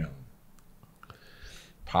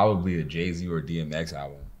 probably a Jay-Z or DMX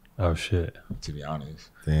album. Oh shit. To be honest.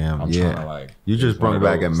 Damn. I'm trying to like. You just brought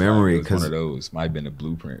back a memory because one of those might have been a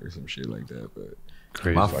Blueprint or some shit like that. But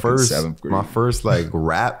crazy. My first like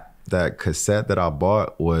rap that cassette that I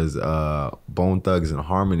bought was Bone Thugs and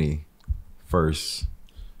Harmony first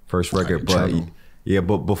record.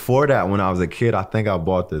 But before that, when I was a kid, I think I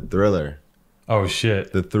bought the Thriller. Oh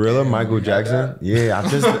shit. The Thriller, Michael Jackson. Yeah,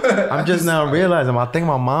 I'm just now realizing. I think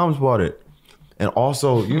my mom's bought it. And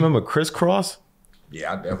also, you remember Crisscross?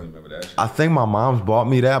 Yeah, I definitely remember that shit. I think my mom's bought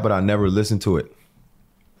me that, but I never listened to it.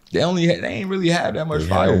 They ain't really had that much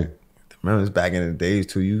fire. Remember, it's back in the days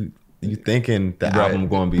too. You thinking the album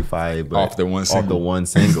going to be fire, but off the one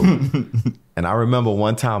single. And I remember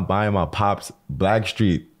one time buying my pop's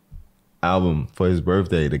Blackstreet album for his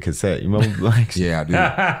birthday, the cassette. You remember Blackstreet? Yeah,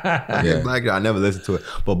 I do. Blackstreet, I never listened to it.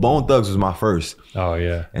 But Bone Thugs was my first. Oh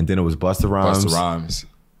yeah. And then it was Busta Rhymes. Busta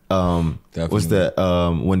Rhymes. What's that?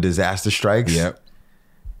 When Disaster Strikes. Yep.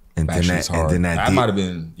 And then that might have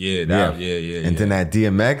been yeah. And then that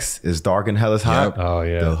DMX is dark and hell is hot. Yep. Oh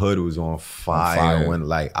yeah, the hood was on fire. When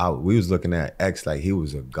like we was looking at X like he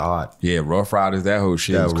was a god. Yeah, Rough Riders, that whole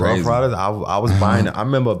shit was crazy. Rough Riders, I was buying it. I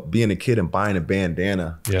remember being a kid and buying a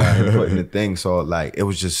bandana. And putting the thing. So like it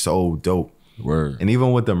was just so dope. Word. And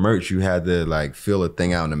even with the merch, you had to like fill a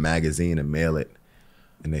thing out in the magazine and mail it,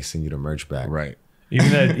 and they send you the merch back. Right.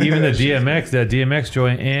 Even the DMX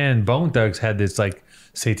joint and Bone Thugs had this like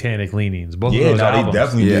satanic leanings. Both of those albums. They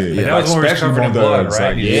definitely did. Like, that was when we were covered in blood,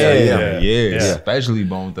 right? Like, yeah. Especially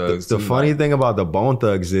Bone Thugs. The funny thing about the Bone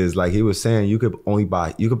Thugs is like he was saying, you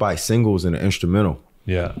could buy singles and an instrumental.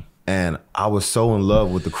 Yeah. And I was so in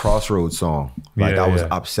love with the Crossroads song. Like I was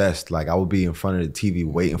obsessed. Like I would be in front of the TV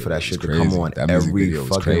waiting for that shit to come on every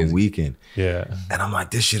fucking weekend. Yeah. And I'm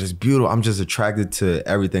like, this shit is beautiful. I'm just attracted to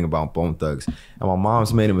everything about Bone Thugs. And my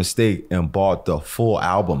mom's made a mistake and bought the full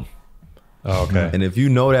album. Oh, okay. And if you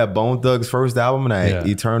know that Bone Thugs first album, that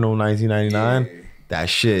Eternal 1999, that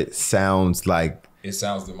shit sounds like it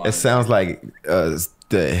sounds like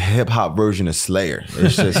the hip hop version of Slayer.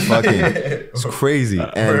 It's just fucking, it's crazy.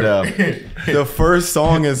 And the first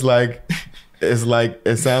song is like,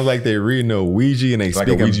 it sounds like they're reading a Ouija and they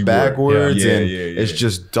speaking backwards, and it's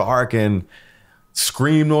just dark and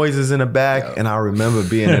scream noises in the back. And I remember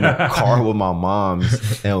being in a car with my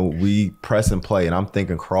moms and we press and play, and I'm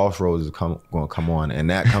thinking Crossroads is going to come on, and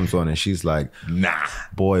that comes on and she's like, nah,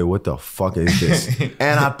 boy, what the fuck is this?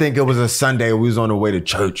 And I think it was a Sunday, we was on the way to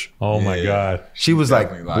church. Oh my God. She was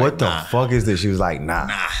like, what the fuck is this? She was like, nah.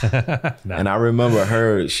 And I remember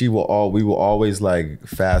her, we will always like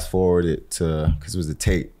fast forward it to, because it was a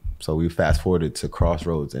tape, so we fast forwarded to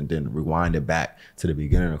Crossroads and then rewind it back to the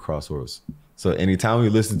beginning of Crossroads. So anytime we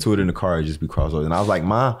listen to it in the car, it'd just be Crossroads. And I was like,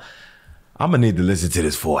 Ma, I'm gonna need to listen to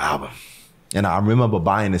this full album. And I remember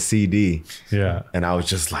buying a CD. Yeah. And I was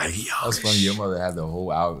just like, yo. That's funny. Your mother had the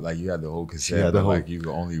whole album, like you had the whole cassette, but like you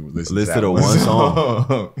could only listen to one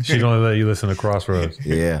song. She'd only let you listen to Crossroads.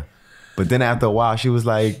 Yeah. But then after a while, she was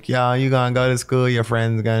like, yo, you gonna go to school, your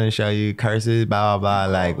friend's gonna show you curses, blah, blah,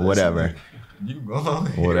 blah, like whatever. You going?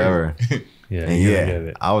 Whatever. Yeah,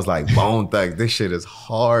 and I was like, Bone Thugs, this shit is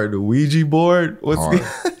hard. Ouija board? What's hard.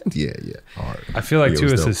 Hard. I feel like too,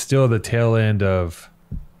 it's still the tail end of,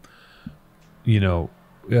 I'm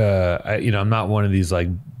not one of these like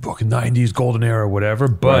fucking 90s golden era or whatever,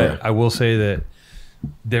 but I will say that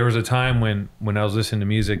there was a time when I was listening to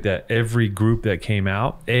music that every group that came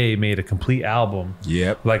out, made a complete album.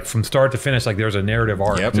 Yep. Like from start to finish, like there was a narrative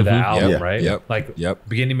arc to that album, right? Yep. Like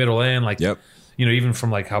beginning, middle, end, like even from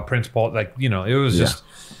like how Prince Paul, like, it was just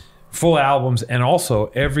full albums. And also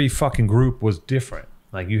every fucking group was different.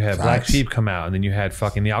 Like you had Black Sheep come out, and then you had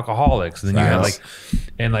fucking the Alcoholics, and then you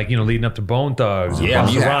had leading up to Bone Thugs. Yeah,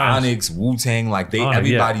 you had Onyx, Wu-Tang, like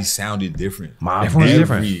everybody sounded different. Everyone was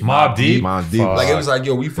different. Mobb Deep. Like it was like,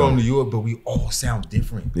 yo, we from New York, but we all sound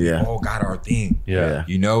different. We all got our thing. Yeah.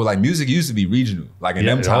 Like music used to be regional. Like in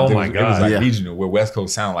them times, it was like regional, where West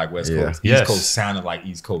Coast sounded like West Coast. East Coast sounded like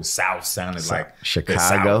East Coast. South sounded like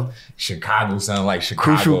Chicago. Chicago sounded like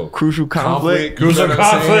Chicago. Crucial conflict. Crucial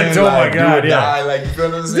conflict. Oh my God, yeah. Like, you feel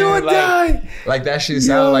what I'm saying? Like that shit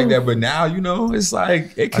sounded like that, but now, it's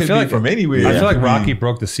like, it could be from anywhere. I feel like Rocky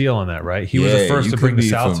broke the seal on that, right? He was the first to bring the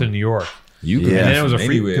South to New York. And then it was a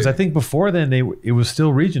free, because I think before then it was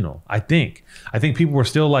still regional. I think people were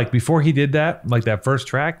still like, before he did that, like that first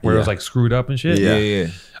track where it was like screwed up and shit. Yeah.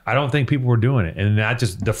 I don't think people were doing it, and that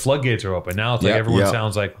just the floodgates are open now. It's like everyone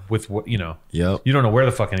sounds like with what you don't know where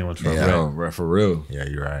the fuck anyone's from. Right? For real. Yeah,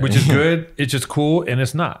 you're right. Which is good. It's just cool, and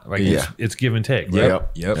it's not like it's give and take. Right?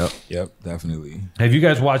 Yep. Definitely. Have you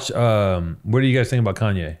guys watched? What do you guys think about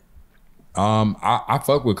Kanye? I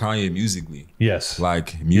fuck with Kanye musically. Yes.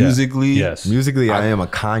 Like musically. Yes. Musically, I am a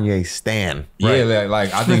Kanye stan. Yeah,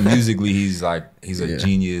 like I think musically he's a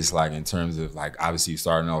genius, like in terms of like obviously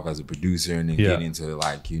starting off as a producer and then getting into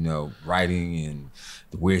like, writing and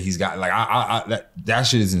where he's got like that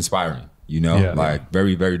shit is inspiring, like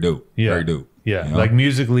very, very dope. Very dope. Yeah. Like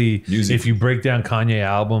musically, if you break down Kanye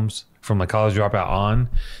albums from like College Dropout on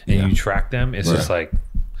and you track them, it's just like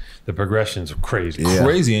the progressions are crazy.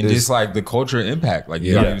 Crazy. And just like the cultural impact, like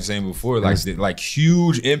you were saying before, like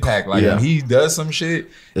huge impact. Like when he does some shit,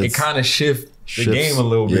 it kind of shifts the game a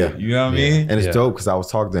little bit. You know what I mean? And it's dope because I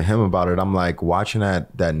was talking to him about it. I'm like watching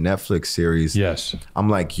that Netflix series. Yes. I'm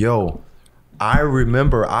like, yo, I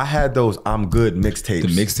remember I had those I'm Good mixtapes. The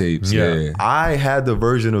mixtapes, yeah. I had the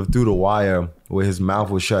version of Through the Wire where his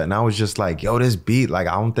mouth was shut. And I was just like, yo, this beat, like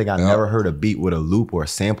I don't think I never heard a beat with a loop or a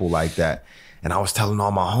sample like that. And I was telling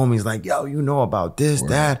all my homies like, yo, you know about this,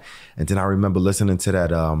 that. And then I remember listening to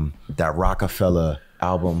that Rockefeller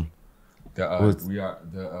album. The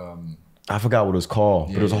I forgot what it was called,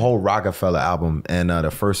 but it was a whole Rockefeller album, and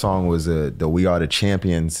the first song was the "We Are the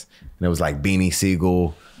Champions," and it was like Beanie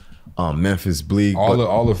Siegel, Memphis Bleak,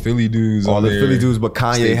 all the Philly dudes, but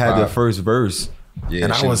Kanye had the first verse. Yeah,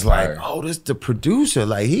 and I was like, oh, this the producer.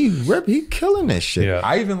 Like he killing this shit. Yeah.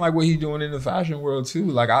 I even like what he's doing in the fashion world too.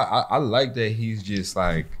 Like I like that he's just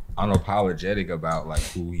like unapologetic about like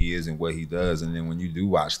who he is and what he does. And then when you do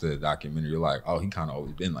watch the documentary, you're like, oh, he kind of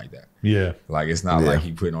always been like that. Yeah. Like it's not like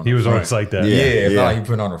he put on. He was always like that. Yeah, it's not like he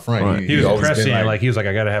put on the front. Right. He was pressing like he was like,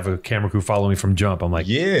 I gotta have a camera crew follow me from Jump. I'm like,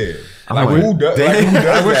 yeah. Like who does?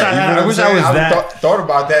 I wish I was that. Thought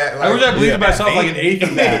about that. Like, I wish I believed in myself like an eighth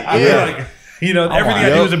of that. I mean, like, you know, everything I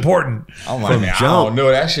do is important. I'm like, man, I don't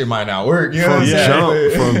know. That shit might not work. You know what I'm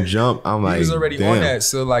saying? From Jump, I'm like, he was already damn. on that.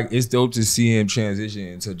 So like, it's dope to see him transition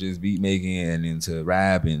into just beat making and into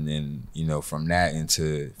rap, and then you know from that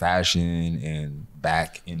into fashion and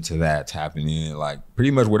back into that tapping in. Like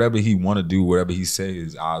pretty much whatever he want to do, whatever he said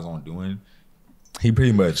his eyes on doing, he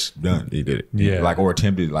pretty much done. He did it. Yeah. Like or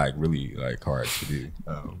attempted like really like hard to do.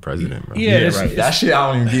 President, bro. Yeah, Right. That shit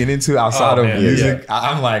I don't even get into outside of music. Yeah.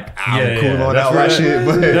 I'm like, I'm cool on That's all where that shit.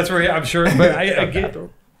 But that's where I'm sure. But I get.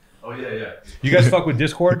 Oh yeah. You guys fuck with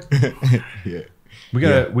Discord? yeah. We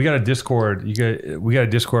got a Discord. We got a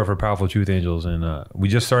Discord for Powerful Truth Angels, and we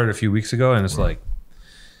just started a few weeks ago, and it's like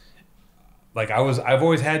I've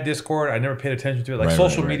always had Discord. I never paid attention to it. Like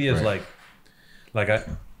social media is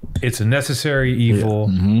it's a necessary evil.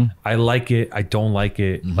 Yeah. Mm-hmm. I like it. I don't like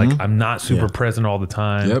it. Mm-hmm. Like I'm not super present all the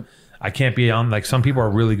time. Yep. I can't be on. Like some people are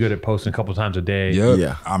really good at posting a couple times a day. Yep.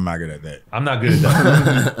 Yeah. I'm not good at that. I'm not good at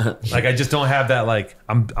that. Like I just don't have that. Like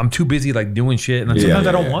I'm too busy like doing shit, and sometimes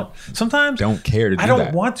I don't want. Sometimes Don't care to do I don't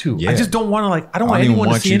that. want to. Yeah. I just don't want to. Like I don't I want don't even anyone to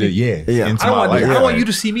want see you to, any. into I don't my want. life. I don't want you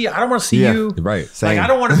to see me. I don't want to see you. Right. Same. Like I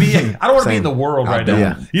don't want to be. I don't want to be in Same. the world I right don't.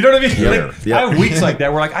 now. Yeah. You know what I mean? Yeah. Like Yeah. I have weeks like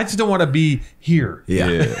that where like I just don't want to be here.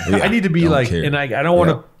 Yeah. I need to be Don't like, care. and I don't want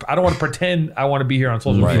to. I don't want to pretend I want to be here on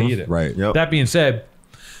social media either. Right. Yep. That being said,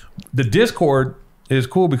 the Discord is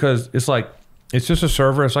cool because it's just a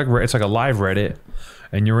server. It's like a live Reddit,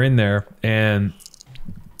 and you're in there, and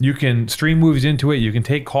you can stream movies into it. You can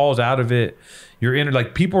take calls out of it. You're in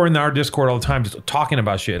like people are in our Discord all the time just talking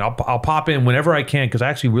about shit. I'll pop in whenever I can because I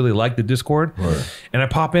actually really like the Discord. Right. And I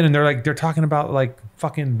pop in and they're talking about like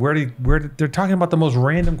fucking they're talking about the most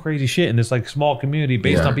random crazy shit in this like small community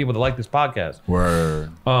based on people that like this podcast.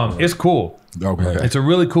 Word. It's cool. Okay. It's a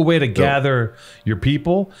really cool way to gather your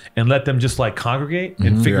people and let them just like congregate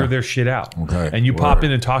and figure their shit out. Okay. And you pop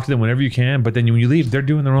in and talk to them whenever you can, but then when you leave, they're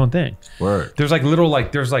doing their own thing. Word. There's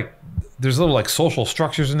little like social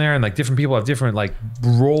structures in there, and like different people have different like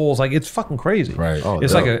roles. Like it's fucking crazy. Right. Oh,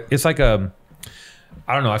 It's dope. like a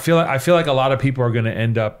I don't know. I feel like a lot of people are gonna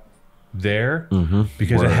end up there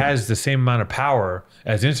because it has the same amount of power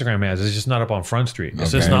as Instagram has. It's just not up on Front Street.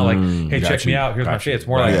 It's just not like, hey, Got check me you. out. Here's my Got shit. you. It's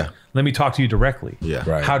more Right. like, let me talk to you directly. Yeah.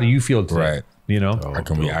 Right. How do you feel today? Right. You know? How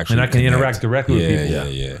can we actually And I can connect? interact directly with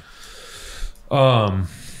people. Yeah.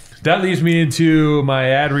 That leads me into my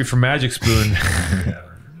ad read from Magic Spoon.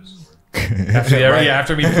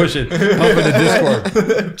 After me push it up in the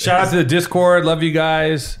Discord. Shout out to the Discord. Love you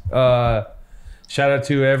guys. Shout out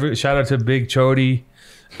to Big Chody.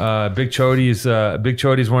 Big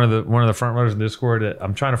Chody is one of the front runners in Discord.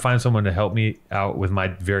 I'm trying to find someone to help me out with my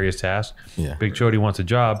various tasks. Yeah. Big Chody wants a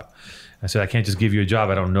job. I said I can't just give you a job.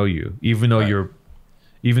 I don't know you, even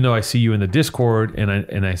though I see you in the Discord and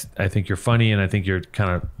I think you're funny and I think you're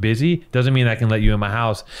kind of busy, doesn't mean I can let you in my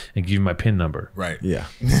house and give you my PIN number. Right. Yeah.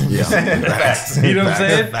 Yeah. You know what I'm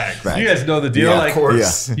saying? Facts. You guys know the deal. Yeah, like, of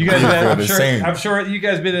course. you guys, I'm The sure you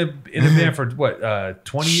guys been in a band for what,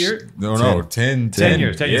 20 years? No, 10 years. 10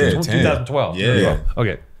 years. Yeah, 2012. Yeah.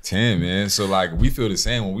 Okay. 10, man. So like we feel the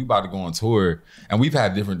same when we about to go on tour, and we've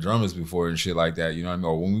had different drummers before and shit like that, you know what I mean?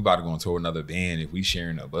 Or when we about to go on tour with another band, if we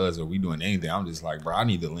sharing a buzz or we doing anything, I'm just like, bro, I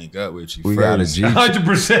need to link up with you. We first. got a G.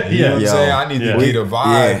 100%. You know Yeah. what I'm Yo, saying? I need to get a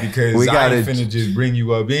vibe because we I gotta- ain't finna just bring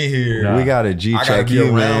you up in here. Nah. We got a G I gotta check be you,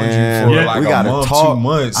 around man. you for like we a gotta month, talk. 2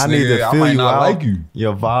 months. I need nigga. to I feel might you not out. like you.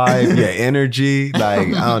 Your vibe, your energy. Like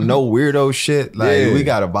I don't know, weirdo shit. Like Yeah. we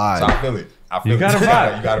got a So vibe. I feel it. You got a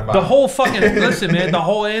vibe. You got a vibe. The whole fucking listen, man. The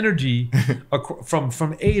whole energy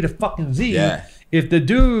from A to fucking Z. Yeah. If the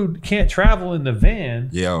dude can't travel in the van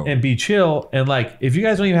Yo. and be chill, and like if you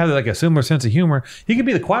guys don't even have like a similar sense of humor, he can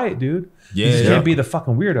be the quiet dude. Yeah. He just can't be the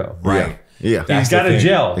fucking weirdo. Right. Yeah. He's got to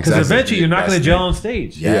gel because Exactly. eventually you're not That's going to the gel thing. on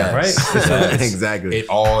stage. Yeah. Right. Exactly. It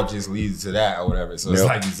all just leads to that or whatever. So it's Yep.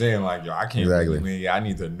 like you're saying, like, yo, I can't Exactly. really, man, I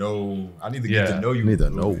need to know, I need to Yeah. get to know you. You need to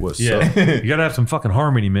know what's Yeah. up. You got to have some fucking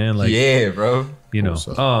harmony, man. Like Yeah, bro. you know. What's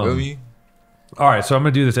up? Feel me? All right, so I'm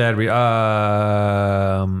gonna do this ad read.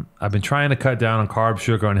 I've been trying to cut down on carbs,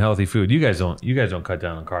 sugar, and healthy food. You guys don't cut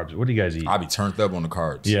down on carbs. What do you guys eat? I be turned up on the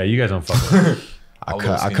carbs. Yeah, you guys don't fuck with it. I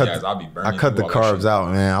cut the carbs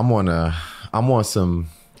out, man.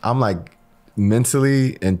 I'm like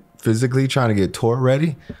mentally and physically trying to get tour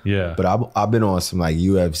ready. Yeah. But I've been on some like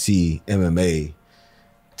UFC, MMA.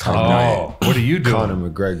 What are you doing? Conor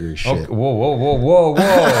McGregor shit. Oh, whoa.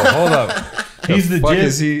 Hold up. He's the gym.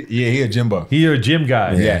 Is he? Yeah, he a gym buff. He's a gym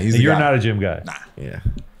guy. Yeah, he's You're guy. not a gym guy. Nah. Yeah.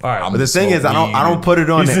 All right. But the thing is, I don't put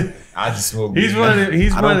it on it. I just smoke. He's one of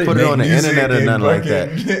the, I don't put it on the internet or nothing like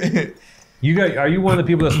that. Are you one of the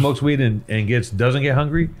people that smokes weed and doesn't get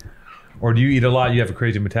hungry? Or do you eat a lot, you have a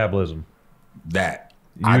crazy metabolism? That.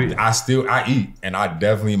 I eat, and I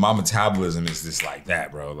definitely, my metabolism is just like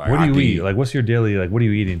that, bro. Like, what do you eat? Like, what's your daily, like, what are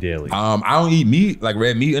you eating daily? I don't eat meat, like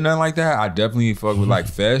red meat or nothing like that. I definitely fuck with like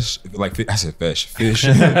fish, I said fish, fish,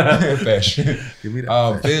 Give me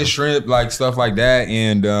that fish, shrimp, like stuff like that.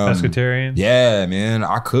 And pescatarian? Yeah, man,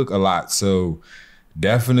 I cook a lot, so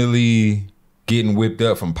definitely getting whipped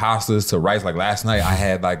up from pastas to rice. Like last night, I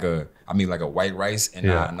had like a white rice,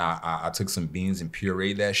 and I took some beans and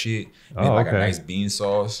pureed that shit. Made a nice bean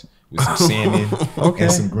sauce with some salmon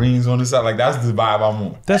and some greens on the side. Like that's the vibe I'm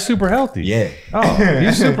on. That's super healthy. Yeah. Oh,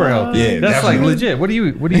 you're super healthy. Yeah, that's definitely. like legit. What do you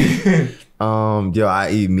eat? I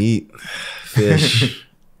eat meat, fish.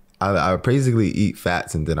 I basically eat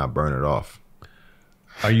fats and then I burn it off.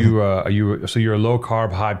 So you're a low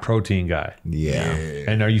carb, high protein guy? Yeah.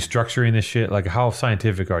 And are you structuring this shit? Like, how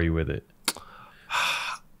scientific are you with it?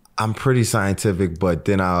 I'm pretty scientific, but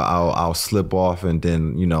then I'll slip off and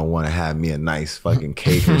then, want to have me a nice fucking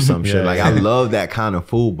cake or some shit. Like, I love that kind of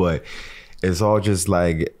food, but it's all just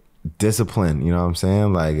like discipline. You know what I'm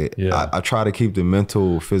saying? Like, I try to keep the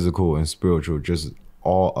mental, physical, and spiritual just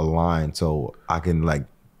all aligned so I can like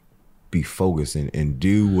be focused and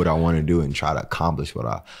do what I want to do and try to accomplish what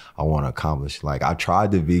I want to accomplish. Like, I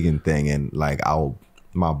tried the vegan thing and like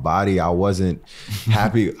my body, I wasn't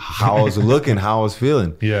happy how I was looking, how I was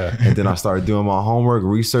feeling. Yeah. And then I started doing my homework,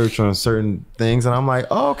 research on certain things, and I'm like,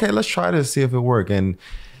 oh, okay, let's try to see if it worked. And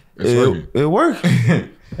it worked.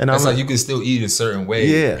 And that's like you can still eat a certain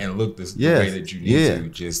way and look the way that you need to,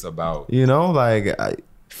 just about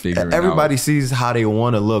everybody sees how they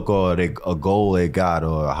want to look or a goal they got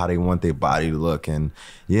or how they want their body to look. And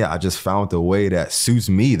I just found the way that suits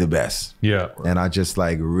me the best. Yeah. And I just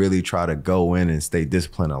like really try to go in and stay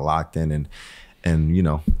disciplined and locked in and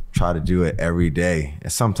try to do it every day. And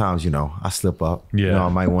sometimes, I slip up. I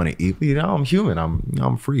might want to eat, but I'm human.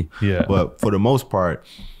 I'm free. Yeah. But for the most part,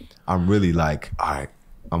 I'm really like, all right,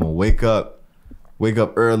 I'm gonna wake up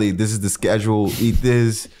early. This is the schedule, eat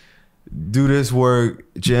this, do this work,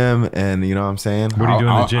 gym, and you know what I'm saying? What are you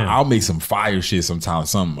doing in the gym? I'll make some fire shit sometimes,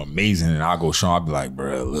 something amazing, and I'll go show him. I'll be like,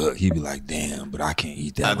 bro, look. He'd be like, damn, but I can't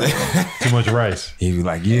eat that. Too much rice. He'd be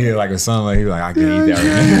like, yeah, like a son. Like, he'd be like, I can't eat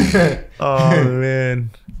that. Oh,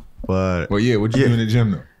 man. But what you do in the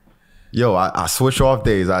gym, though? Yo, I switch off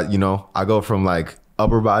days. I go from like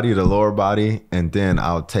upper body to lower body, and then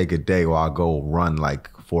I'll take a day where I'll go run like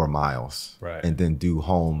 4 miles. Right. And then do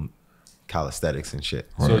home calisthenics and shit.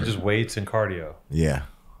 So just weights and cardio. Yeah,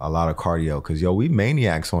 a lot of cardio because we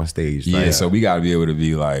maniacs on stage. Yeah, so we gotta be able to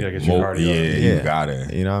be like, you gotta.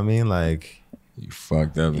 You know what I mean? Like, you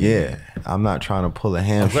fucked up. Yeah, I'm not trying to pull a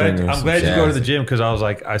hamstring. I'm glad you go to the gym because I was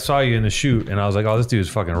like, I saw you in the shoot and I was like, oh, this dude is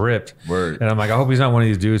fucking ripped. Word. And I'm like, I hope he's not one of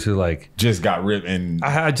these dudes who like just got ripped. And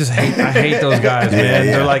I hate those guys, man.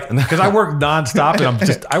 They're like, because I work nonstop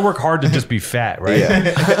and I work hard to just be fat, right?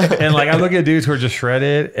 Yeah. And like I look at dudes who are just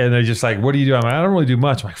shredded and they're just like, what do you do? I'm like, I don't really do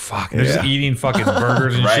much. I'm like, fuck. And they're just eating fucking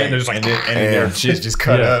burgers and shit. And they're just like, and their shit's just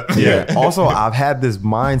cut up. Yeah. Also, I've had this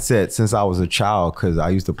mindset since I was a child because I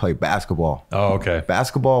used to play basketball. Oh, okay.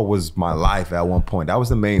 Basketball was my life at one point. That was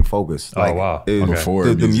the main focus. Like, oh wow! Before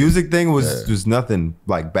the music thing was nothing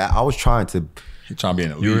like bad. I was trying to be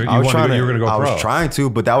an elite. You were gonna go pro. I was trying to,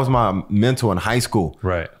 but that was my mental in high school.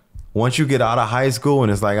 Right. Once you get out of high school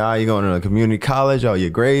and it's like, you're going to a community college, your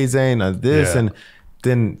grades ain't this, and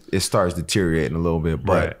then it starts deteriorating a little bit.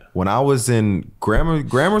 But when I was in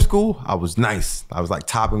grammar school, I was nice. I was like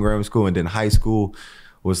top in grammar school, and then high school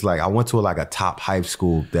was like I went to a top high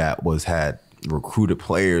school that had recruited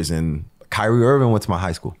players, and Kyrie Irving went to my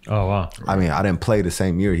high school. Oh wow! I mean, I didn't play the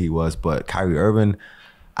same year he was, but Kyrie Irving,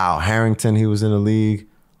 Al Harrington, he was in the league.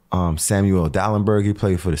 Samuel Dallenberg, he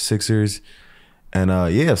played for the Sixers, and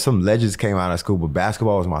some legends came out of school. But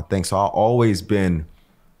basketball was my thing, so I've always been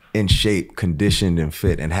in shape, conditioned, and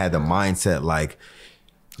fit, and had the mindset like,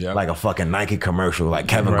 like a fucking Nike commercial, like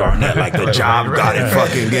Kevin Garnett, like the job got it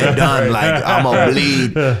fucking get done. Like I'm gonna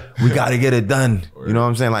bleed. We got to get it done. You know what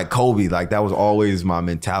I'm saying? Like Kobe, like that was always my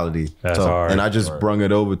mentality. That's hard. And I just brung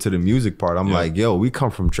it over to the music part. I'm like, yo, we come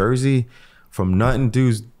from Jersey, from nothing,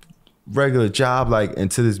 dude's regular job, like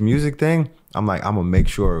into this music thing. I'm like, I'm gonna make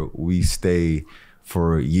sure we stay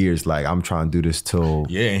for years. Like I'm trying to do this till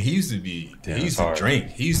and he used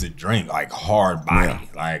to drink like hard body.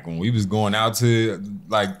 Like when we was going out to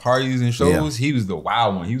like parties and shows, he was the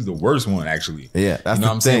wild one. He was the worst one actually. That's you know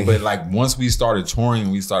what I'm saying? But like once we started touring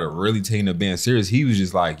and we started really taking the band serious, he was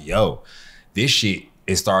just like, yo, this shit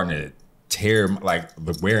is starting to tear like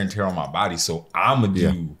the wear and tear on my body. So I'm gonna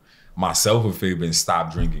do myself a favor and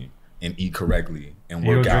stop drinking and eat correctly and work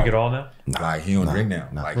out. You don't drink at all now? Like he don't drink now.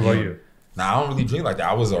 Like what about you? Nah, I don't really drink like that.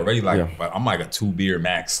 I was already like, I'm like a 2 beer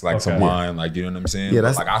max, like some wine, like you know what I'm saying.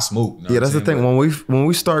 That's like I smoke. You know that's the thing. When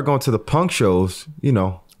we start going to the punk shows, you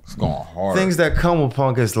know, it's going hard. Things that come with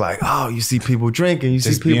punk is like, oh, you see people drinking, you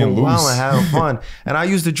see people wilding, having fun. And I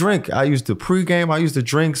used to drink. I used to pregame. I used to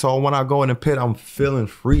drink. So when I go in the pit, I'm feeling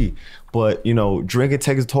free. But you know, drinking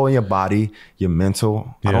takes a toll on your body, your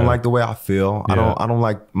mental. I don't like the way I feel. I don't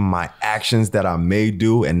like my actions that I may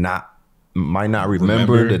do and might not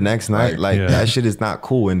remember the next night. Like that shit is not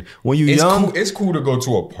cool. And when you're young, it's cool to go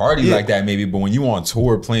to a party like that maybe, but when you on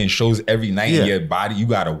tour playing shows every night and your body, you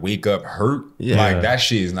gotta wake up hurt. Like that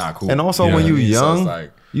shit is not cool. And also when you young, so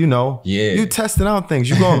you know, you testing out things.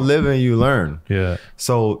 You gonna live and you learn.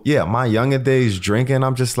 So my younger days drinking,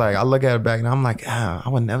 I'm just like, I look at it back and I'm like, I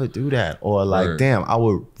would never do that. Or like, damn, I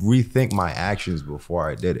would rethink my actions before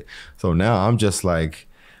I did it. So now I'm just like,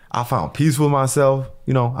 I found peace with myself.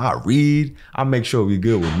 You know, I read. I make sure we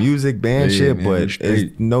good with music, band shit, man, but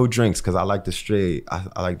it's no drinks because I like to stay.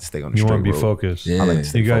 I like to stay on the straight road. You want to be focused. I like to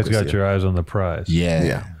stay you guys focused, got your eyes on the prize.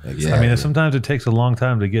 Exactly. I mean, sometimes it takes a long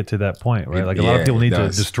time to get to that point, right? Like a lot of people need to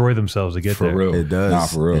destroy themselves to get there. For real. It does. Nah,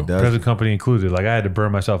 for real. It does. Present company included. Like I had to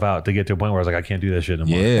burn myself out to get to a point where I was like, I can't do that shit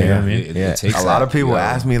anymore. You know what I mean? It takes a lot of people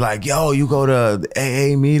ask me like, yo, you go to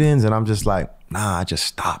AA meetings? And I'm just like, nah, I just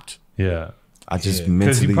stopped. I just mentally,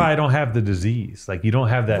 because you probably don't have the disease, like you don't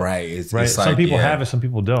have that, right? It's like, some people have it, some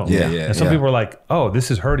people don't. And some people are like, "Oh, this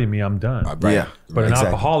is hurting me, I'm done." But an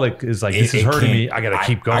alcoholic is like, "This is hurting me, I gotta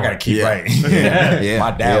keep going. I gotta keep right."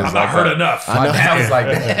 My dad was I'm not hurt enough. My dad was like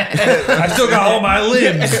that. I still got all my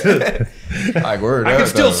limbs. Like word, I can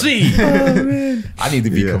still see. I need to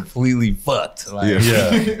be completely fucked. Like,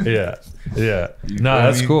 No,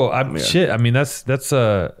 that's cool. Shit. I mean,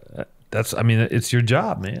 that's I mean, it's your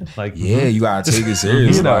job, man. Like, you gotta take it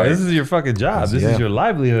serious. You know, this is your fucking job. This is your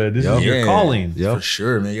livelihood. This is your calling. For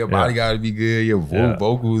sure, man. Your body gotta be good. Your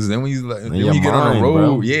vocals. Then when you get on the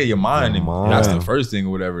road, your mind. And that's the first thing or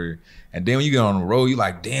whatever. And then when you get on the road, you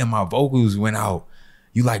like, damn, my vocals went out.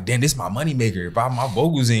 You like, damn, this is my money maker. If my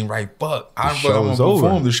vocals ain't right, fuck, I'm gonna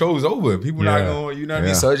perform. The show's over. People not going. You know what I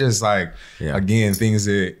mean? So it's just like, again, things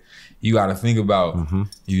that you got to think about.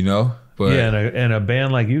 You know. But and a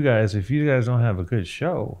band like you guys, if you guys don't have a good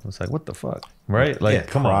show, it's like, what the fuck, right? Like,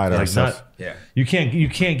 come on, like you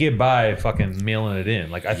can't get by fucking mailing it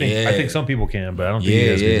in. Like I think some people can, but I don't think you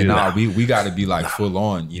guys can do that. We got to be like full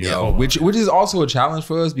on, you know, which is also a challenge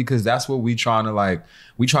for us because that's what we trying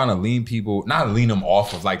to lean people, not lean them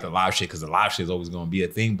off of like the live shit because the live shit is always going to be a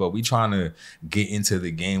thing, but we trying to get into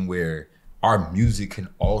the game where our music can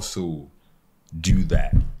also do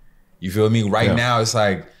that. You feel me? Right now, it's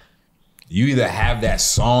like. You either have that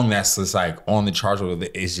song that's just like on the charts or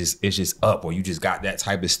it's just up, or you just got that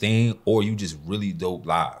type of stain, or you just really dope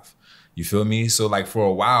live. You feel me? So like for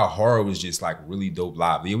a while, horror was just like really dope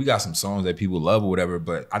live. Yeah, we got some songs that people love or whatever,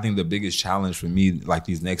 but I think the biggest challenge for me, like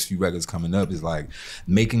these next few records coming up, is like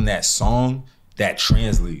making that song that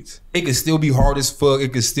translates. It could still be hard as fuck.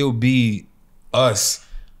 It could still be us,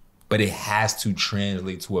 but it has to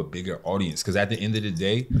translate to a bigger audience. Because at the end of the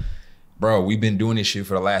day, bro, we've been doing this shit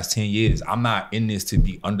for the last 10 years. I'm not in this to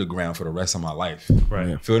be underground for the rest of my life.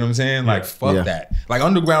 Right. Feel what I'm saying? Like, fuck that. Like,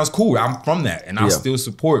 underground's cool. I'm from that. And I still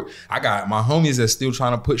support. I got my homies that's still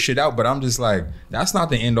trying to put shit out, but I'm just like, that's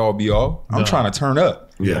not the end all be all. I'm trying to turn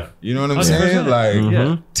up. You know what I'm saying?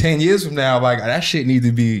 Like, 10 years from now, like, that shit need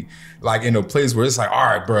to be, like, in a place where it's like, all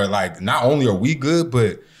right, bro, like, not only are we good,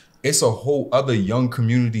 but it's a whole other young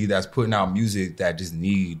community that's putting out music that just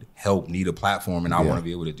need help, need a platform, and I want to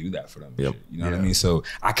be able to do that for them. You know what I mean? So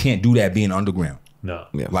I can't do that being underground.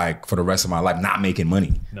 Like for the rest of my life, not making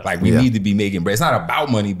money. Like we need to be making, but it's not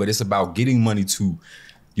about money, but it's about getting money to,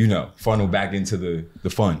 you know, funnel back into the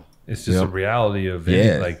fun. It's just a reality of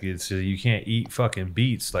it. Like it's you can't eat fucking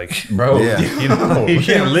beets, like bro. You know, you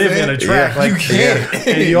can't live in a track. Like you can't.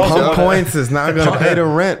 And you also Pump points is not gonna pay the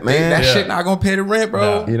rent, man. That shit not gonna pay the rent,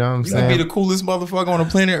 bro. You know what I'm You saying? gonna be the coolest motherfucker on the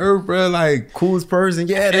planet Earth, bro. Like coolest person.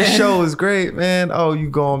 Yeah, this show is great, man. Oh, you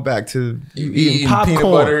going back to you eating popcorn,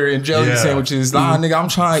 peanut butter and jelly Yeah. sandwiches. Nah, nigga, I'm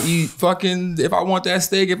trying to eat fucking. If I want that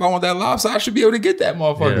steak, if I want that lobster, I should be able to get that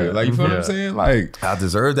motherfucker. Yeah. Like you feel what I'm saying? Like I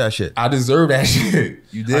deserve that shit. I deserve that shit.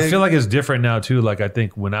 You did. I feel like it's different now too. Like I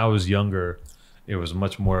think when I was younger, it was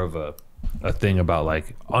much more of a thing about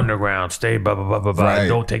like underground, stay blah blah blah blah blah. Right.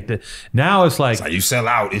 Don't take the. Now it's like, you sell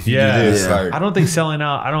out if you yeah, do this. Yeah. Like, I don't think selling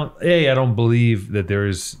out. I don't believe that there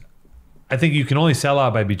is. I think you can only sell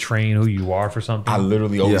out by betraying who you are for something. I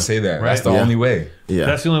literally always say that. Right. That's the only way. Yeah,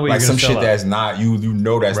 That's the only way Like you're some gonna shit sell out. that's not you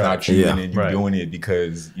know that's Right. not true, Yeah. and then you're Right. doing it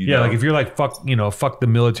because you Yeah, know. like if you're like fuck the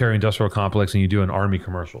military industrial complex and you do an army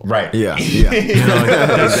commercial, right. yeah, You know, like,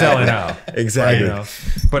 that's selling out. exactly. You know?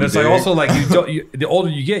 But it's like dig? also like the older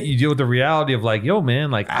you get, you deal with the reality of like, yo, man,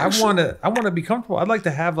 like I want to be comfortable. I'd like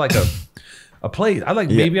to have like a place.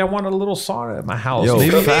 Maybe I want a little sauna at my house. Yo,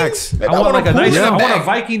 Maybe facts. I want like a nice. Yeah. I want a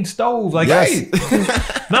Viking stove. Like Yes.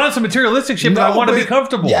 not on some materialistic shit, but No, I want to be but-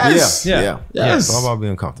 comfortable. Yes. Yeah, Yeah. yeah, Yes. It's all about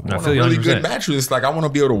being comfortable. I I feel want you a really 100%. good mattress. Like I want to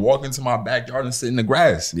be able to walk into my backyard and sit in the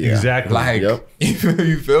grass. Yeah. Exactly. Like Yep.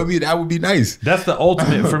 you feel me? That would be nice. That's the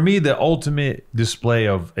ultimate for me. The ultimate display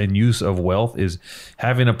of and use of wealth is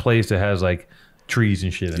having a place that has like trees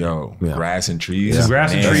and shit in it. Yo, Yeah. grass and trees. Yeah.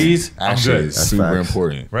 Grass and trees, I'm That shit good. is That's super facts.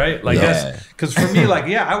 important. Right? Like Yeah. that's because for me, like,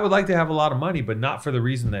 yeah, I would like to have a lot of money, but not for the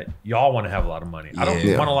reason that y'all want to have a lot of money. I don't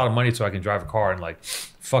Yeah. want a lot of money so I can drive a car and like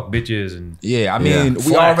fuck bitches and Yeah, I mean, we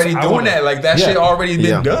Flex. already I doing wanna- that. Like that Yeah. shit already been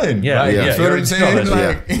Yeah. done. Yeah, Like, yeah. You feel what I'm You saying? already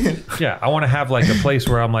know Like, yeah, I want to have like a place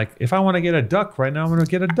where I'm like, if I want to get a duck right now, I'm gonna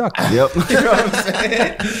get a duck. Yep. you know what I'm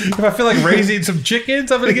saying? If I feel like raising some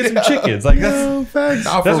chickens, I'm gonna get some chickens. Like that's Facts.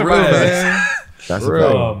 Nah, That's for a real, fact. man. That's For a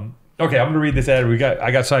real. fact. okay. I'm gonna read this ad. I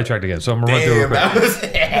got sidetracked again, so I'm gonna run through it real Damn, quick.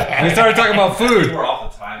 that was We started talking about food. We're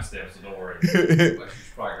off the timestamp, so don't worry. Like, you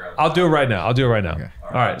should probably grab I'll do it right now.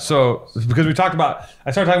 All right. So because I started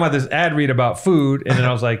talking about this ad read about food, and then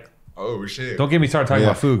I was like, oh shit. don't get me started talking Yeah.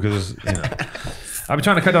 about food because I've been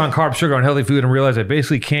trying to cut down carbs, sugar, and healthy food, and realize I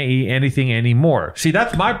basically can't eat anything anymore. See,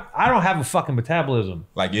 I don't have a fucking metabolism.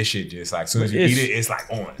 Like your shit just like as soon as you It's- eat it, it's like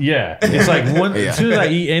on. Yeah, it's like Yeah. as soon as I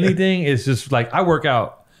eat anything, it's just like I work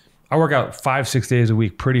out 5-6 days a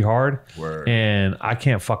week pretty hard. Word. And I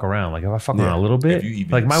can't fuck around. Like if I fuck Yeah. around a little bit, If you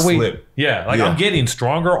even like my weight, slip. yeah, like Yeah. I'm getting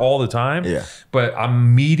stronger all the time. Yeah. But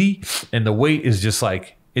I'm meaty and the weight is just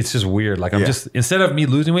like, it's just weird. Like I'm Yeah. just, instead of me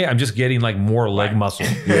losing weight, I'm just getting like more leg muscle.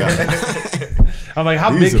 Yeah. I'm like,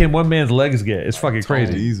 how big can one man's legs get? It's fucking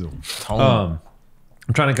crazy. Diesel.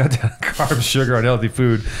 I'm trying to cut down carbs, sugar, and healthy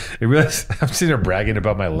food. I realize I'm sitting there bragging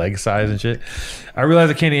about my leg size and shit. I realize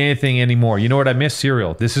I can't eat anything anymore. You know what? I miss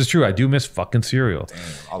cereal. This is true. I do miss fucking cereal.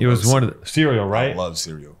 I It was love one of the cereal, right? I love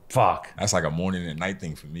cereal. Fuck. That's like a morning and night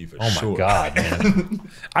thing for me for Oh sure. my god, man!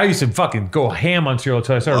 I used to fucking go ham on cereal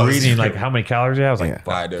until I started Oh, reading cereal. like how many calories it had. I was like, Yeah.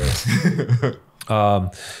 fuck. Nah, it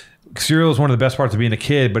does. Cereal is one of the best parts of being a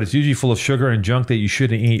kid, but it's usually full of sugar and junk that you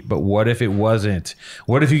shouldn't eat. But what if it wasn't?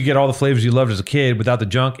 What if you could get all the flavors you loved as a kid without the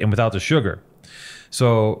junk and without the sugar?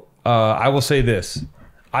 So I will say this: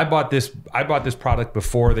 I bought this product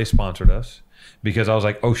before they sponsored us because I was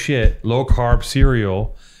like, oh shit, low carb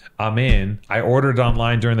cereal. I'm in. I ordered it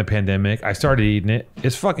online during the pandemic. I started eating it.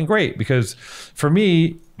 It's fucking great because for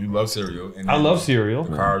me, You love cereal. And I then love cereal.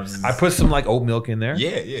 Carbs. I put some like oat milk in there.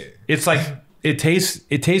 Yeah, yeah. It's like it tastes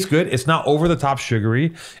good. It's not over the top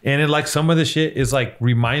sugary, and it like some of the shit is like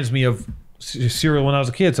reminds me of cereal when I was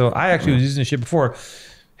a kid. So I actually was using this shit before.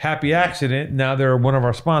 Happy accident. Now they're one of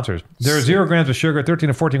our sponsors. There are 0 grams of sugar, 13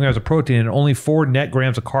 to 14 grams of protein, and only 4 net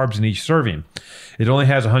grams of carbs in each serving. It only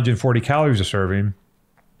has 140 calories a serving.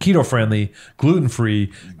 Keto friendly, gluten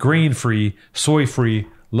free, grain free, soy free,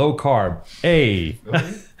 low carb. A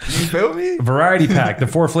You feel me? variety pack. The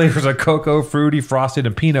 4 flavors are cocoa, fruity, frosted,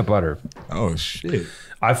 and peanut butter. Oh shit.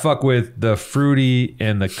 I fuck with the fruity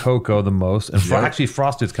and the cocoa the most, and Yep. actually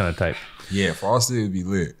frosted's kind of type. Yeah, frosted would be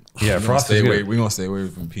lit. Yeah, frosted's good. We're gonna stay away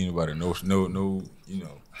from peanut butter. No, you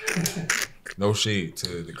know, no shade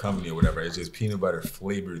to the company or whatever. It's just peanut butter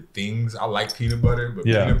flavored things. I like peanut butter, but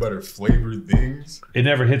Yeah. peanut butter flavored things. It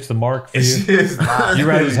never hits the mark for It's you. just not. You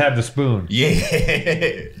rather just have the spoon. Yeah.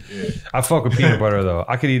 Yeah. I fuck with peanut butter though.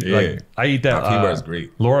 I could eat like I eat that. Nah, peanut butter's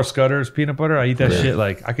great. Laura Scudder's peanut butter. I eat that shit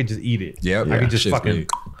like I could just eat it. Yep. I could just Shit's fucking.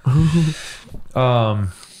 great.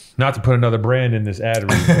 Not to put another brand in this ad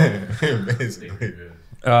read. Basically.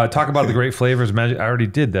 Talk about the great flavors. Magic. I already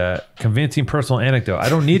did that. Convincing personal anecdote. I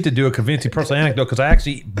don't need to do a convincing personal anecdote because I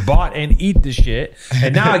actually bought and eat this shit,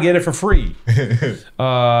 and now I get it for free.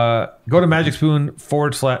 Go to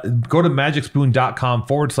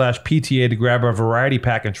magicspoon.com/PTA to grab a variety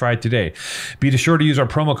pack and try it today. Be sure to use our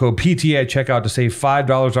promo code PTA at checkout to save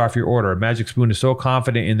 $5 off your order. Magic Spoon is so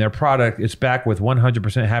confident in their product, it's backed with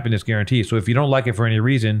 100% happiness guarantee. So if you don't like it for any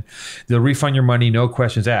reason, they'll refund your money, no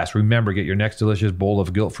questions asked. Remember, get your next delicious bowl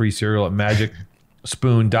of guilt-free cereal at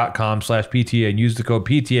magicspoon.com/PTA and use the code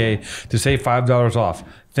PTA to save $5 off.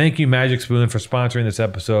 Thank you, Magic Spoon, for sponsoring this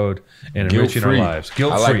episode and enriching our lives.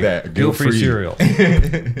 Guilt-free. I like that. Guilt-free cereal.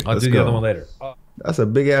 I'll do the other one later. That's a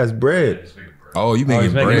big ass bread. Oh, you making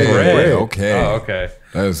he's making bread. bread. Okay. Oh, okay.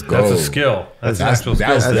 Let's go. That's a skill. That's an actual skill.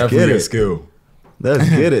 That's set. definitely a skill. Let's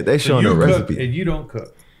get it. They showing You the cook recipe. and you don't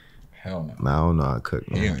cook. Hell no. Nah, I don't know how to cook,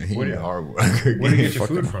 man. He horrible. Where do you get your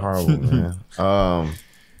food from? Horrible, man.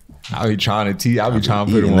 I be trying to teach. I be trying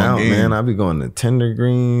to put him Eating on out, game. man. I be going to tender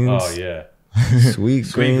greens. Oh yeah. Sweet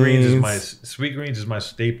Sweet greens. greens is my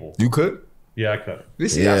staple. You cook? Yeah, I cook.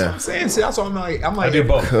 See, Yeah. that's what I'm saying. See, that's what I'm like. I'm like, I do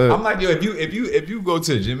both. I'm like, yo, if you go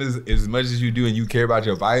to the gym as much as you do and you care about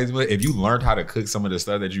your body, if you learned how to cook some of the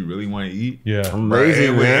stuff that you really want to eat, Yeah. I'm lazy,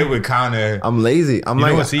 it man. would kind of. I'm lazy. I'm You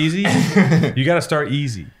like, know what's easy? You got to start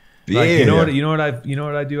easy. Like, Yeah. you know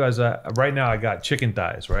what I do as right now I got chicken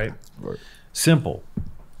thighs, right? Simple.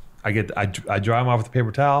 I dry them off with a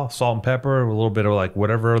paper towel, salt and pepper, a little bit of like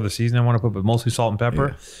whatever other seasoning I want to put, but mostly salt and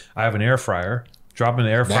pepper. I have an air fryer. Drop in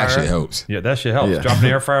the air fryer. That shit helps. Yeah, that shit helps. Yeah. Drop in the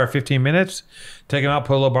air fryer 15 minutes, take them out,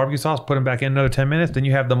 put a little barbecue sauce, put them back in another 10 minutes. Then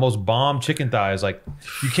you have the most bomb chicken thighs. Like,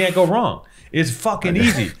 you can't go wrong. It's fucking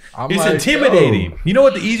easy. It's like, intimidating. yo. You know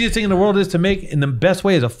what the easiest thing in the world is to make, and the best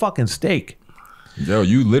way is a fucking steak. Yo,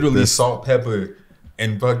 you literally salt, pepper,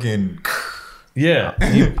 and fucking. Yeah.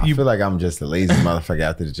 I feel like I'm just a lazy motherfucker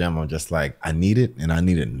after the gym. I'm just like, I need it and I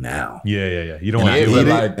need it now. Yeah. You don't And want I to Yeah, eat but it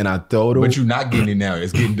like- and I throw it away. But you're not getting it now.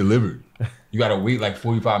 It's getting delivered. You gotta wait like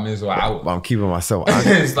 45 minutes or an hour. I'm keeping myself.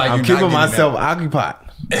 It's like I'm you're not keeping getting myself that. occupied.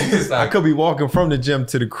 It's I like could be walking from the gym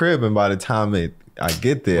to the crib, and by the time I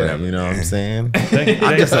get there, Whatever. you know what I'm saying?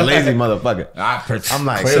 I'm just a lazy motherfucker. I'm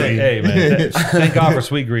like, clearly. Hey man, thank God for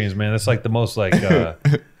sweet greens, man. That's like the most like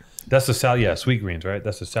that's the salad. Yeah, sweet greens, right?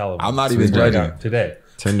 That's the salad. I'm not Sweet even greens judging. today.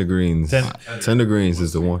 tender greens. Tender greens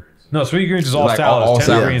is the one. No, sweet greens is all Like salads. all Tender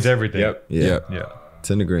salads. greens, everything. Yep. Yeah. Yep. Yeah.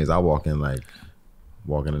 Tender greens. I walking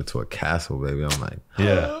into a castle, baby. I'm like,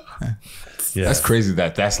 Yeah. Yeah. That's crazy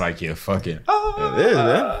that's like your fucking. it is,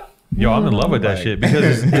 man. Yo, I'm in love with that shit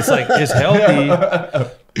because it's like it's healthy.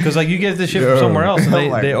 Because like you get this shit from somewhere else and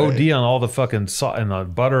they OD on all the fucking salt and the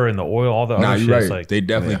butter and the oil, all the Nah, other shit. you're It's right. like They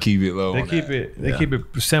definitely keep it low. they on keep that. it keep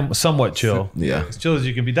it somewhat chill. Yeah. As chill as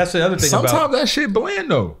you can be. That's the other thing Sometimes about that shit bland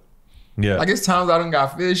though. yeah. Like it's times I done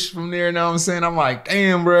got fish from there. Now I'm saying I'm like,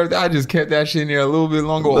 damn, bro, if I just kept that shit in there a little bit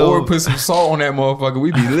longer, or put some salt on that motherfucker,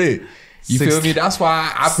 we be lit. You feel me? That's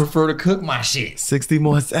why I prefer to cook my shit. 60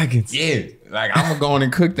 more seconds. Yeah, like I'm gonna go in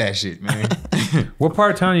and cook that shit, man. What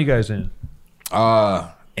part of town are you guys in?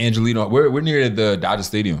 Angelino, we're near the Dodger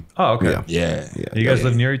Stadium. Oh, okay. Yeah. Yeah, You guys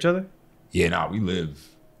live near each other? Yeah, nah, we live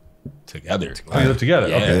together. Oh, you live together?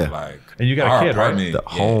 Yeah, Okay. like And you got a our kid, right? apartment, The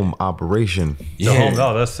yeah. home operation. The home.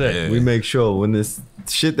 Oh, that's sick. Yeah. We make sure when this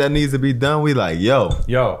shit that needs to be done, we like, yo,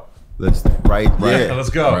 Yo, let's right there. let's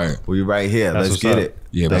go. Right. We right here. That's Let's what's get up. it.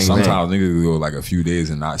 Yeah, but Bang, sometimes niggas go like a few days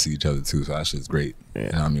and not see each other too, so that shit's great. Yeah. You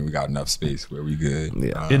know what I mean? We got enough space where we good.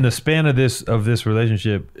 Yeah. In the span of this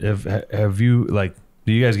relationship, have you like?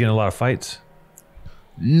 Do you guys get in a lot of fights?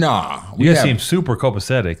 Nah, You guys seem super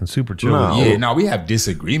copacetic and super chill. Nah. yeah, now we have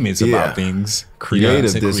disagreements Yeah. about things.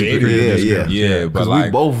 Creative disagreement. Yeah. Yeah, Because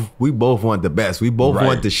but we both want the best. We both right.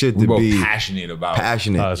 want the shit we to both be passionate about.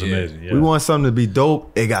 passionate. Oh, that's amazing. Yeah. We want something to be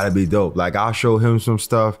dope. It gotta be dope. Like I'll show him some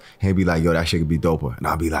stuff. He'll be like, "Yo, that shit could be doper," and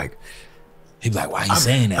I'll be like, He be like, "Why you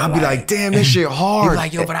saying that?" "I'll be like, damn, this shit he hard." be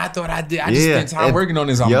like, "Yo, but I thought I did. I just spent time working on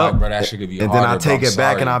this." I'm yup. like, "Bro, that shit could be." And then I harder, take bro. it I'm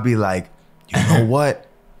back sorry." and I'll be like, "You know what?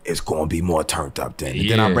 It's gonna be more turned up then." And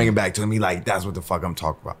then I Yeah. bring it back to him. He like, "That's what the fuck I'm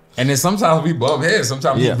talking about." And then sometimes we bump heads.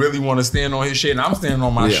 Sometimes Yeah. we really want to stand on his shit, and I'm standing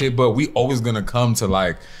on my Yeah. shit. But we always gonna come to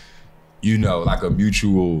like, you know, like a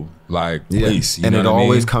mutual like place. You and know it what I mean?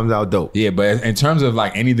 always comes out dope. Yeah, but in terms of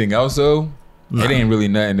like anything else though, it ain't really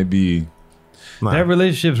nothing to be. Nah. That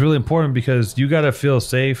relationship is really important because you got to feel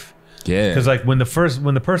safe. Yeah, Because like when the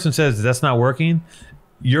person says that's not working,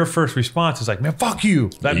 your first response is like, "Man, fuck you."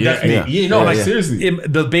 That's me. yeah, no, Yeah, like yeah. seriously.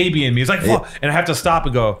 The baby in me is like, "Fuck," and I have to stop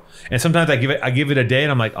and go. And sometimes I give it a day,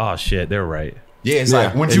 and I'm like, "Oh shit, they're right." Yeah, it's Yeah.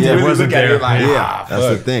 like once Yeah, you it really wasn't look at there. it, like, Yeah, that's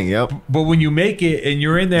the fuck. thing. Yep. But when you make it and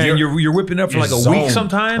you're in there and you're whipping up for You're like a week zoned.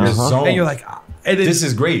 sometimes, You're zoned. and you're like, this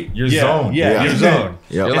is great. You're zoned. Yeah, you're zoned.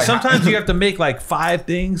 Yep. And Like, sometimes you have to make like 5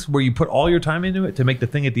 things where you put all your time into it to make the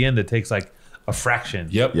thing at the end that takes like a fraction.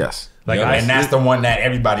 Yep. Yes. Like and that's the one that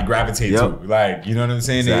everybody gravitates to. Like, you know what I'm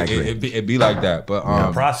saying? Exactly. It be like that.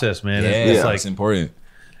 But process, man. yeah, It's like it's important.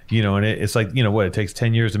 you know, and it's like, you know what, it takes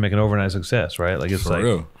 10 years to make an overnight success, right? Like it's For like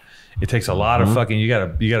real. it takes a lot of fucking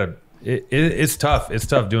it's tough. It's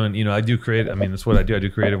tough doing, you know, I do create, I mean, that's what I do. I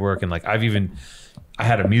do creative work. And like, I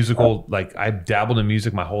had a musical, like I dabbled in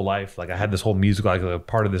music my whole life. Like I had this whole musical, like a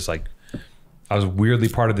part of this, like I was weirdly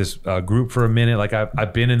part of this group for a minute. Like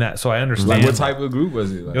I've been in that. So I understand. Like, what type of group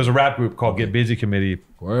was it? Like? It was a rap group called Get Busy Committee.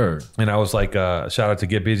 Word. And I was like, shout out to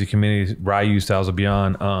Get Busy Committee, Ryu, Styles of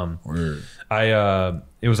Beyond. Word.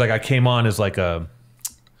 It was like I came on as like a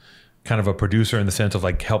kind of a producer in the sense of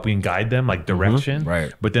like helping guide them, like direction.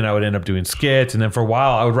 Right. But then I would end up doing skits, and then for a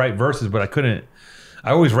while I would write verses, but I couldn't.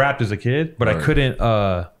 I always rapped as a kid, but I couldn't.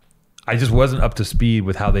 I just wasn't up to speed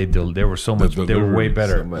with how they were so much. They were way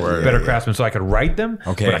better, better craftsmen. So I could write them,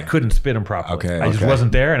 but I couldn't spit them properly. Okay. I just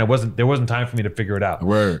wasn't there, and there wasn't time for me to figure it out.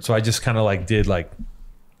 Word. So I just kind of like did like.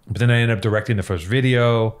 But then I ended up directing the first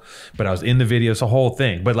video, but I was in the video. It's a whole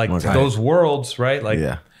thing. But like those worlds, right? Like,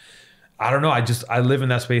 I don't know. I live in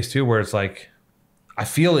that space too, where it's like, I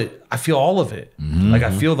feel it. I feel all of it. Like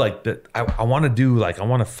I feel like that. I want to do like, I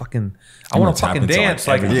want to fucking dance.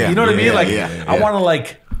 Like, you know what I mean? Like I want to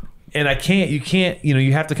like, and I can't, you can't, you know,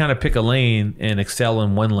 you have to kind of pick a lane and excel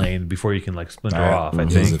in one lane before you can like splinter off, I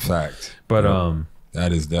think. That's a fact. But,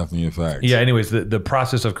 that is definitely a fact. yeah. Anyways, the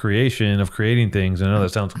process of creating things. And I know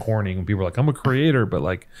that sounds corny when people are like, "I'm a creator," but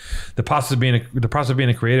like the process of being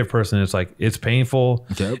a creative person, it's like it's painful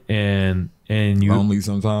and you lonely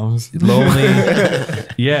sometimes. lonely,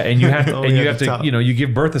 yeah. And you have to, you know, you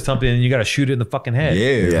give birth to something and you got to shoot it in the fucking head.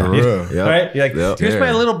 Yeah, for real. Right? You're like, here's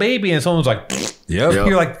my little baby, and someone's like,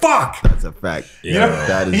 you're like, fuck. That's a fact. Yeah,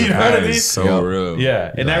 that is You know what I mean? so real.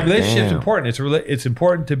 Yeah, and that relationship's important. It's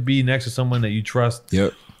important to be next to someone that you trust.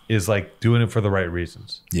 Yep. Is like doing it for the right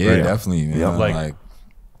reasons. Yeah, definitely, man.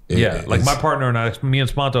 Yep. Like my partner and I, me and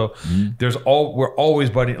Sponto, we're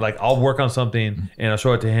always buddy. Like I'll work on something and I'll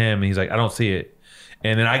show it to him, and he's like, I don't see it,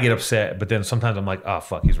 and then I get upset. But then sometimes I'm like, oh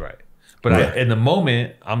fuck, he's right. But in the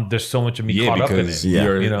moment, there's so much of me caught up in it.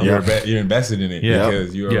 You're invested in it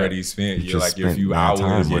because you already spent your few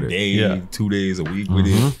hours, your day, 2 days a week with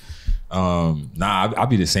it. I'll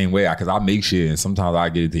be the same way because I make shit and sometimes I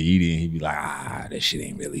get it to Eaddy and he'd be like, that shit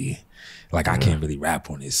ain't really like I can't really rap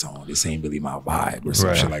on this song. This ain't really my vibe or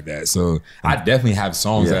some shit like that. So I definitely have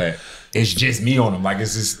songs that it's just me on them. Like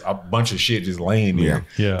it's just a bunch of shit just laying there.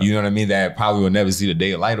 Yeah. You know what I mean? That probably will never see the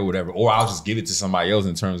day of light or whatever. Or I'll just give it to somebody else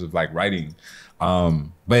in terms of like writing.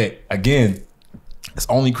 But again, it's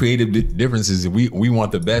only creative differences. We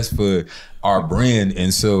want the best for our brand,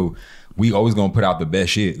 and so we always gonna put out the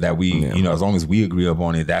best shit that we, you know, as long as we agree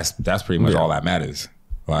upon it, that's pretty much all that matters.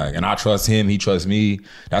 Like, and I trust him, he trusts me.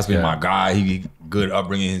 That's been my guy. He good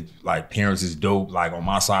upbringing. Like parents is dope. Like on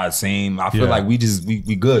my side, same. I feel like we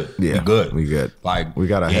good. Yeah, we good. Like we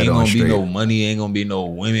got our head ain't on gonna straight. be no money. Ain't gonna be no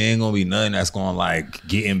women. Ain't gonna be nothing that's gonna like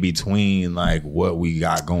get in between like what we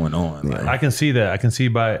got going on. Like, I can see that. I can see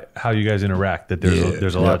by how you guys interact that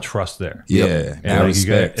there's a lot of trust there. Yeah, and like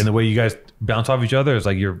respect. and the way you guys bounce off each other is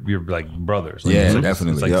like you're like brothers. Like, Yeah, it's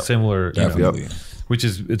definitely. It's like similar. Definitely. You know, which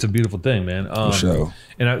is it's a beautiful thing, man. For sure.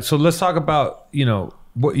 And so let's talk about, you know,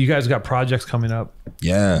 what you guys got projects coming up.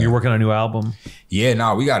 Yeah, you're working on a new album.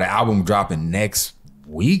 Yeah, we got an album dropping next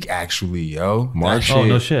week actually, yo. March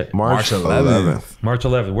 11th. March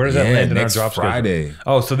 11th. Where does that land in our drop Friday? Schedule?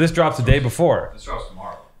 Oh, so this drops the day before. This drops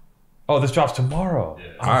tomorrow. Oh, this drops tomorrow.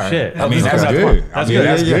 Yeah. Oh, right. shit. I mean, that's good. That's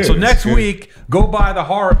good. So next week, go buy the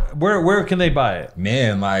heart. Where can they buy it?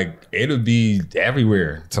 Man, like it'll be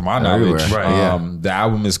everywhere to my knowledge. Right. The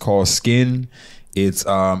album is called Skin. It's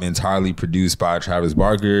entirely produced by Travis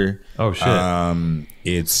Barker. Oh shit.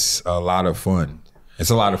 It's a lot of fun. It's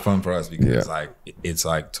a lot of fun for us because it's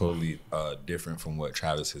like totally different from what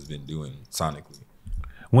Travis has been doing sonically.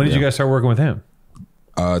 When did you guys start working with him?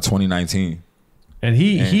 2019. And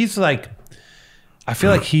he's like, I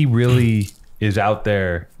feel like he really is out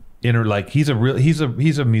there. He's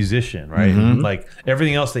a musician, right? Like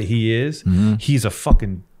everything else that he is, he's a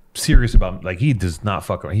fucking serious about. Like he does not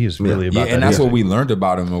fuck around. He is really about that. And that's what we learned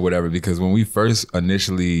about him or whatever. Because when we first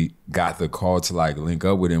initially got the call to like link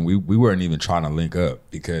up with him, we weren't even trying to link up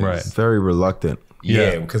because very reluctant.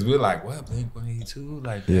 Yeah, because we're like, what, Blink-182?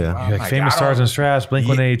 Like, like Famous Stars and Straps,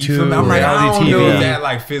 Blink-182. I'm like, I don't know TV. if that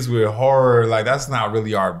like fits with horror. Like, that's not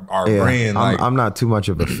really our brand. Like, I'm not too much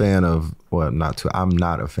of a fan of. Well, I'm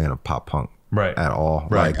not a fan of pop punk. Right. At all.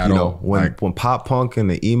 Right. Like, you know, when pop punk and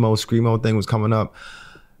the emo, screamo thing was coming up,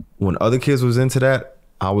 when other kids was into that,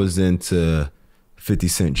 I was into 50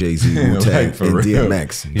 Cent, Jay-Z, Wu-Tang, and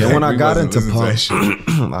DMX. Then when I got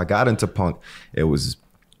into punk, it was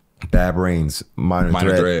Bad Brains,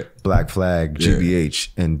 Minor Threat, Black Flag, GBH.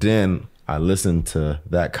 And then I listened to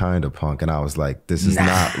that kind of punk and I was like, this is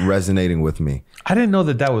not resonating with me. I didn't know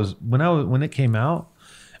that was when it came out.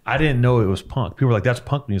 I didn't know it was punk. People were like, that's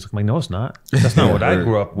punk music. I'm like, no, it's not. That's not what I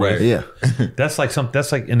grew up with. Yeah. That's like and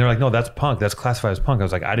they're like, no, that's punk. That's classified as punk. I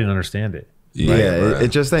was like, I didn't understand it. It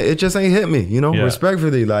just ain't hit me, you know,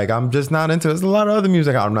 respectfully. Like, I'm just not into it. There's a lot of other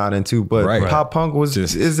music I'm not into, but pop punk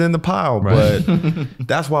is in the pile. But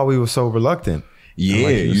that's why we were so reluctant. Yeah,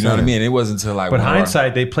 like you know what I mean? It wasn't until like, but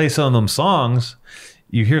hindsight, they play some of them songs.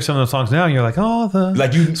 You hear some of those songs now, and you're like, "Oh, the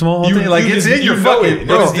like you small thing, like it's in your fucking."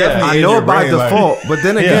 Bro, I know it by default, but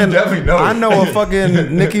then again, I know a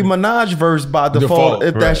fucking Nicki Minaj verse by default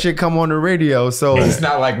if that shit come on the radio. So it's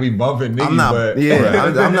not like we bumping Nicki. I'm not, but,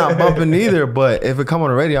 I'm not bumping either. But if it come on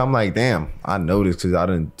the radio, I'm like, damn, I know this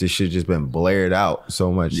because this shit just been blared out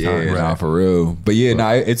so much time. Yeah, nah, for real. But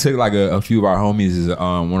yeah, it took like a few of our homies,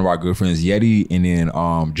 one of our good friends, Eaddy, and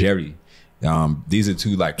then Jerry. These are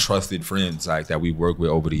two like trusted friends like that we work with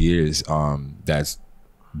over the years. That's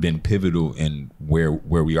been pivotal in where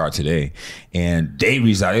we are today. And they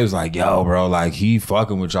reached out. It was like, yo, bro, like he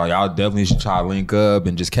fucking with y'all. Y'all definitely should try to link up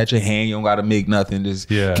and just catch a hang. You don't gotta make nothing. Just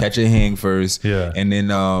catch a hang first. Yeah. And then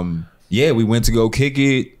we went to go kick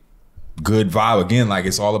it. Good vibe again. Like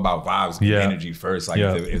it's all about vibes and energy first. Like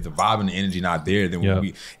if the vibe and the energy not there, then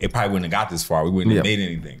it probably wouldn't have got this far. We wouldn't have made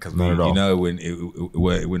anything because it wouldn't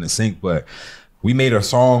have synced. But we made a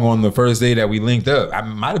song on the first day that we linked up. I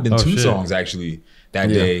might have been two songs actually that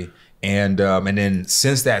day. And then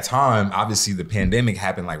since that time, obviously the pandemic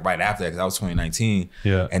happened like right after that because that was 2019.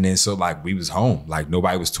 Yeah. And then so like we was home. Like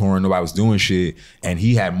nobody was touring, nobody was doing shit. And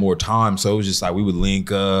he had more time. So it was just like we would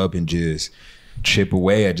link up and just chip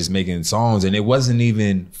away at just making songs. And it wasn't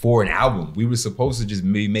even for an album. We were supposed to just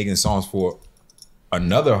be making songs for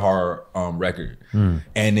another horror record.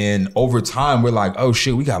 And then over time we're like, oh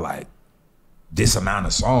shit, we got like this amount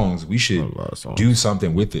of songs. We should do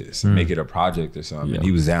something with this and make it a project or something. And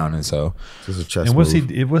he was down. And so and what's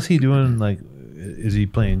he doing? Like, is he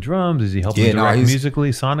playing drums? Is he helping direct musically,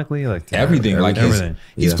 sonically? Like everything. Like everything.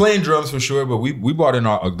 He's playing drums for sure, but we brought in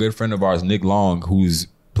a good friend of ours, Nick Long, who's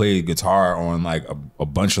played guitar on like a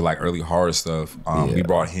bunch of like early horror stuff. We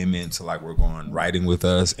brought him in to like work on writing with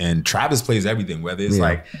us, and Travis plays everything, whether it's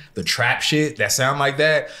like the trap shit that sound like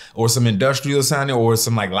that or some industrial sounding or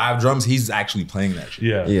some like live drums. He's actually playing that shit.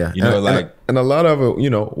 You know, and a lot of it, you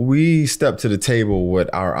know, we step to the table with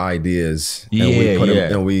our ideas and we put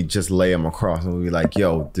them, and we just lay them across and we be like,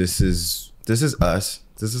 yo, this is us,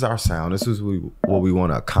 this is our sound, this is what we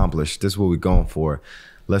want to accomplish, this is what we're going for.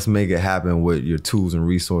 Let's make it happen with your tools and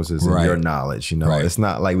resources and your knowledge. You know, it's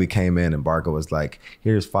not like we came in and Barco was like,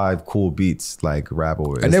 "Here's 5 cool beats, like rap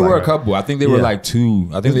over." And there were a couple. I think they were like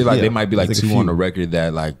 2. I think they might be like 2 on the record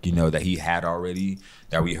that like that he had already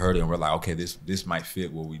that we heard it and we're like, okay, this might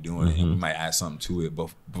fit what we're doing and we might add something to it.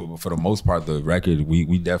 But for the most part, the record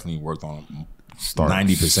we definitely worked on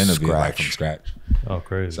 90% of it like from scratch. Oh,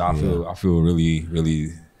 crazy! So I feel really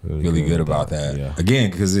good about that. Again,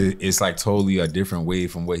 because it's like totally a different way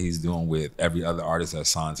from what he's doing with every other artist that's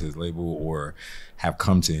signed to his label or have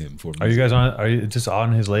come to him for music. Are you just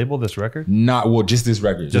on his label, this record? Just this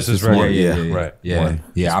record. Just this record.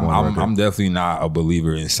 I'm definitely not a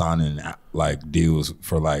believer in signing like deals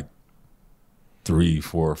for like 3,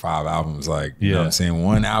 4, 5 albums. Like, you know what I'm saying?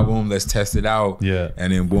 One album, let's test it out.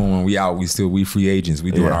 And then boom, when we out, we free agents. We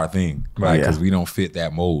doing our thing. Right. Because we don't fit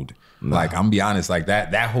that mold. Like, I'm gonna be honest, like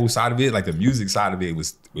that whole side of it, like the music side of it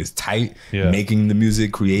was tight. Making the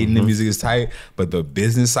music, creating the music is tight. But the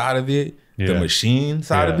business side of it, the machine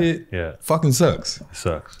side of it, fucking sucks. It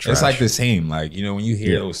sucks. Trash. It's like the same. Like, you know, when you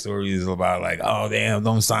hear those stories about like, oh damn,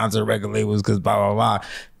 don't sign to record labels because blah blah blah.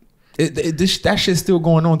 That shit's still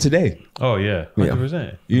going on today. Oh yeah,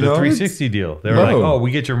 100%. You know, 360 deal. They were like, "Oh,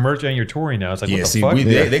 we get your merch and your touring now." It's like, what the fuck?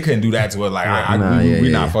 They couldn't do that to us. Like,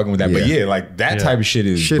 we're not fucking with that. But like that type of shit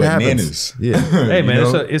is bananas. Hey man,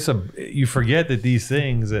 it's a you forget that these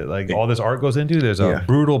things that like all this art goes into. There's a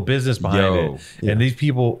brutal business behind it, and these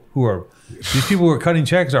people who are cutting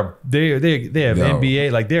checks they have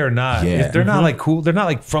MBA. Like they're not not like cool. They're not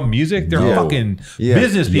like from music. They're fucking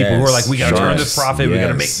business people who are like, we gotta turn this profit. We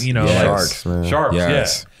gotta make, you know, sharks, man.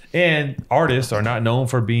 Sharks. And artists are not known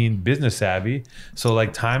for being business savvy. So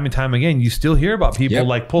like time and time again, you still hear about people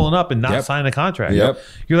like pulling up and not signing a contract.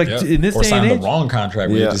 You're like, in this or day and age, the wrong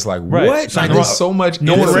contract where you're just like, Right. what? Sign Like, the there's wrong- so much.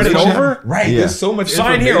 No one read it over? Right. There's so much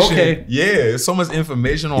Sign here, information. okay. Yeah. There's so much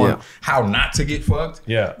information on how not to get fucked.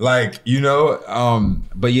 Yeah. Like, you know,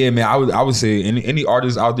 but yeah, man, I would say any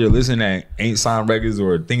artists out there listening that ain't signed records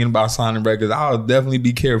or thinking about signing records, I'll definitely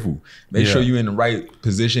be careful. Make sure you're in the right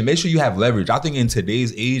position. Make sure you have leverage. I think in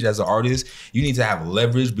today's age as an artist, you need to have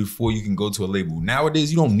leverage before you can go to a label.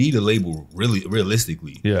 Nowadays, you don't need a label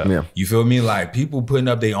realistically. Yeah. You feel me? Like people putting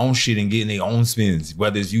up their own shit and getting their own spins,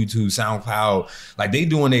 whether it's YouTube, SoundCloud, like they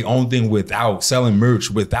doing their own thing without selling merch,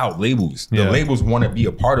 without labels. The labels want to be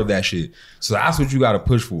a part of that shit. So that's what you got to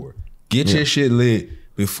push for. Get your shit lit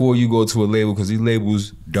before you go to a label, because these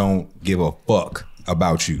labels don't give a fuck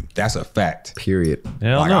about you. That's a fact. Period.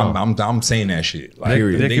 Hell Like, no. I'm saying that shit. Like,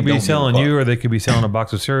 They could be don't selling give a you, fuck. or they could be selling a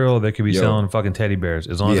box of cereal, or they could be selling fucking teddy bears.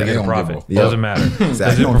 As long as they they get a don't give profit, a fuck. doesn't matter. Does They it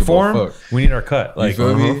don't give a perform? fuck. We need our cut. Like,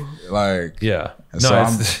 You feel me? Like, yeah. so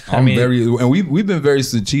I'm very, and we've been very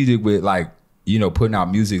strategic with, like, you know, putting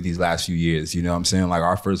out music these last few years. You know what I'm saying? Like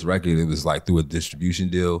our first record, it was like through a distribution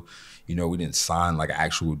deal. You know, we didn't sign like an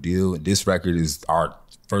actual deal. This record is our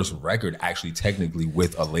first record actually technically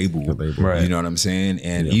with a label. Right. You know what I'm saying?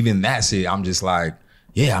 And even that said, I'm just like,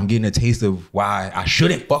 yeah, I'm getting a taste of why I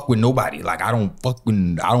shouldn't fuck with nobody. Like I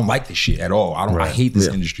don't like this shit at all. I hate this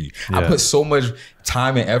industry. I put so much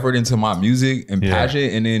time and effort into my music and passion,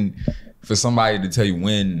 and then for somebody to tell you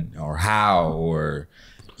when or how, or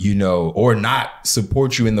you know, or not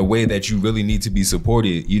support you in the way that you really need to be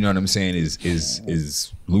supported, you know what I'm saying,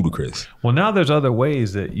 is ludicrous. Well, now there's other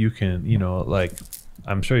ways that you can, you know, like,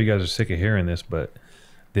 I'm sure you guys are sick of hearing this, but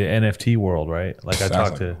the NFT world, right? Like I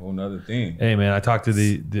talked to a whole nother thing. Hey man, I talked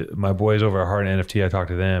to my boys over at Heart NFT. I talked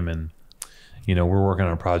to them, and you know, we're working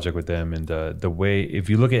on a project with them. And the way, if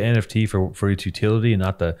you look at NFT for its utility, and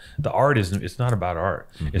not the art it's not about art.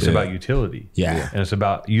 It's about utility. Yeah. And it's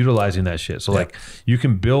about utilizing that shit. So like you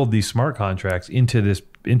can build these smart contracts into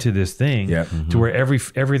this thing to where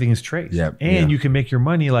everything is traced. And you can make your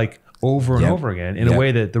money like over and over again in a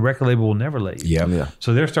way that the record label will never let you.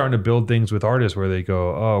 So they're starting to build things with artists where they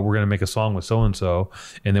go, oh, we're going to make a song with so-and-so,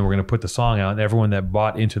 and then we're going to put the song out, and everyone that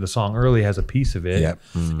bought into the song early has a piece of it.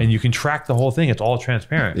 And you can track the whole thing. It's all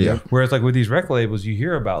transparent. Whereas like with these record labels, you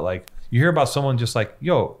hear about someone just like,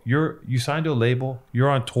 yo, you signed to a label, you're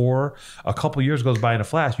on tour, a couple years goes by in a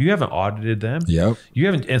flash, you haven't audited them. You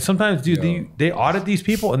haven't, and sometimes dude, they audit these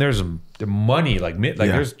people, and there's the money like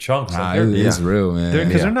there's chunks. Nah, it's real, man.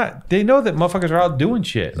 Because they know that motherfuckers are out doing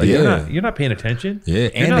shit. Like you're not paying attention.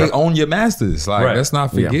 And they own your masters. Like let's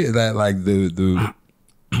not forget that. Like the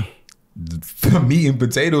meat and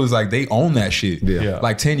potatoes, like they own that shit.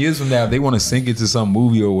 Like 10 years from now, if they want to sink it to some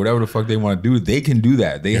movie or whatever the fuck they want to do, they can do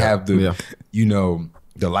that. They have the you know,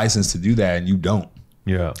 the license to do that, and you don't.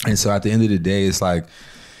 And so at the end of the day, it's like,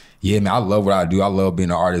 yeah, man, I love what I do. I love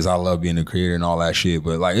being an artist. I love being a creator and all that shit.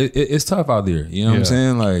 But like, it's tough out there. You know what I'm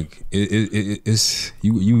saying? Like, it's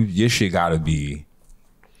your shit gotta be,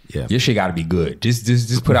 your shit gotta be good.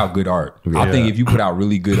 Just put out good art. I think if you put out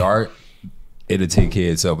really good art, it'll take care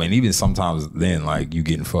of itself. And even sometimes then, like, you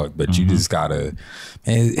getting fucked. But you just gotta,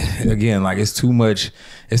 and again, like, it's too much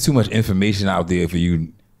information out there for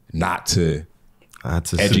you not to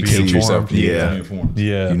educate yourself.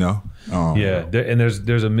 You know. And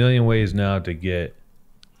there's a million ways now to get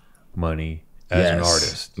money as an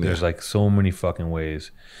artist. There's like so many fucking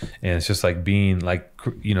ways, and it's just like being like,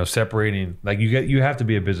 you know, separating. Like you have to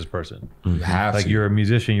be a business person. You have like to. You're a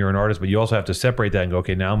musician, you're an artist, but you also have to separate that and go,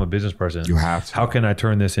 okay, now I'm a business person. You have to. How can I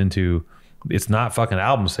turn this into? It's not fucking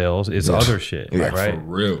album sales. It's other shit, right? For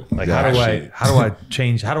real. Like how do I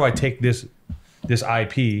change? How do I take this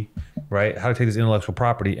IP, right? How to take this intellectual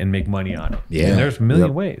property and make money on it. And there's a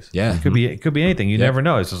million ways. It could be anything. You never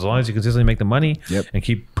know. It's as long as you consistently make the money and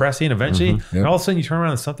keep pressing eventually. And all of a sudden you turn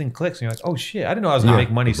around and something clicks and you're like, oh shit, I didn't know I was gonna make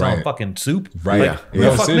money selling fucking soup. Like,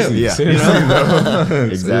 the fuck knew? You know?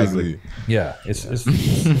 Exactly. Yeah.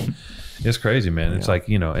 It's crazy, man. It's like,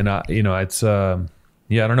 you know, and it's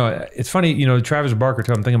I don't know. It's funny, you know, Travis Barker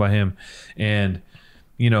too, I'm thinking about him, and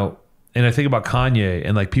you know, and I think about Kanye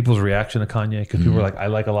and like people's reaction to Kanye, because people are like, I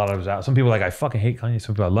like a lot of his out. Some people are like, I fucking hate Kanye.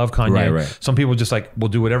 Some people, I love Kanye. Some people just like will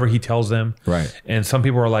do whatever he tells them. And some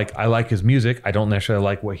people are like, I like his music. I don't necessarily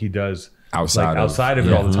like what he does outside of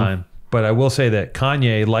it all the time. But I will say that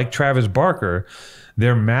Kanye, like Travis Barker,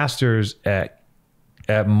 they're masters at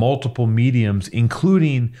multiple mediums,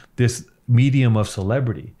 including this medium of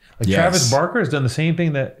celebrity. Like Travis Barker has done the same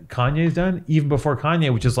thing that Kanye's done, even before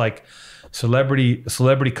Kanye, which is like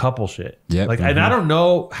celebrity couple shit. Yep. Like, and I don't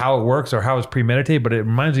know how it works or how it's premeditated, but it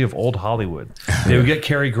reminds me of old Hollywood. They would get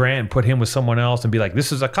Cary Grant and put him with someone else and be like,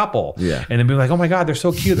 "This is a couple." Yeah. And then be like, "Oh my God, they're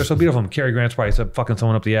so cute, they're so beautiful." And Cary Grant's probably fucking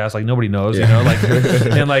someone up the ass, like nobody knows, you know, like,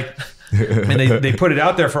 and like. And they put it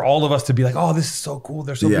out there for all of us to be like, "Oh, this is so cool.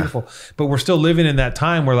 They're so beautiful." But we're still living in that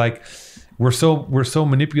time where like we're so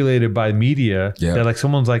manipulated by media that like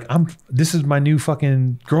someone's like, this is my new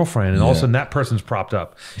fucking girlfriend, and all of a sudden that person's propped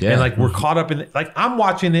up. And like we're caught up in like I'm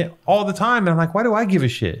watching it all the time, and I'm like, why do I give a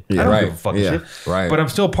shit? I don't give a fucking shit. Right. But I'm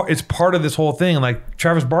still it's part of this whole thing. And like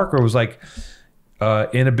Travis Barker was like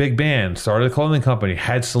in a big band, started a clothing company,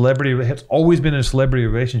 has always been in a celebrity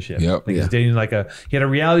relationship. Yep. Like he's dating he had a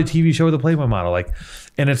reality TV show with a Playboy model. Like,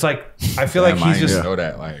 and it's like, I feel like he's just know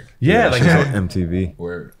that like like MTV.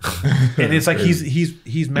 where and it's like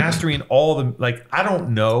he's mastering all the like I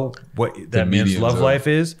don't know what that man's love life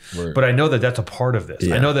is, but I know that that's a part of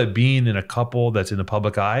this. I know that being in a couple that's in the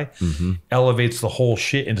public eye elevates the whole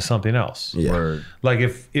shit into something else. Like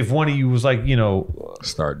if one of you was like, you know,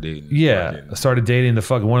 started dating the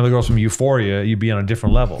fucking one of the girls from Euphoria, you'd be on a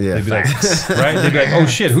different level. They'd be like, right? They'd be like, "Oh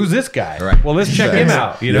shit, who's this guy? Right. Well, let's check him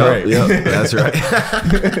out." You know, that's right.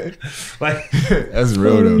 Like that's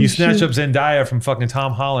real though. You snatch up Zendaya from fucking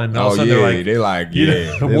Tom Holland, and all of a sudden they're like,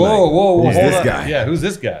 whoa, who's this guy? Yeah, who's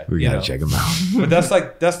this guy? We gotta check him out. But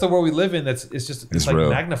that's the world we live in. It's like real.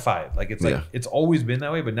 Magnified. Like it's like it's always been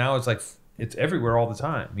that way, but now it's like it's everywhere all the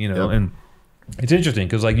time. You know, and it's interesting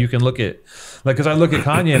because like you can look at because I look at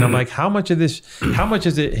Kanye and I'm like, how much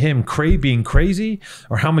is it him being crazy,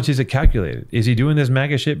 or how much is it calculated? Is he doing this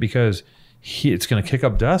MAGA shit because it's gonna kick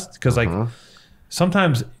up dust? Because like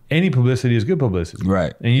sometimes any publicity is good publicity,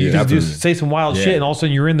 right? And you just say some wild shit, and all of a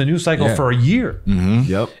sudden you're in the news cycle for a year.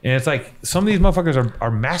 Yep. And it's like some of these motherfuckers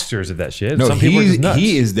are masters at that shit. No, some people are just nuts.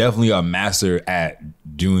 He is definitely a master at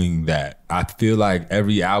doing that. I feel like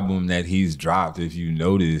every album that he's dropped, if you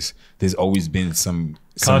notice, there's always been some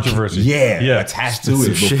controversy, attached to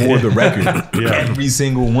it before the record. Every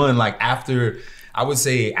single one, like I would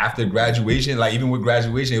say after graduation, like even with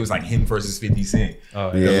graduation, it was like him versus 50 Cent.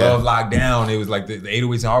 The Love Lockdown, it was like the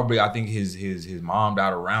 808s and Heartbreak. I think his mom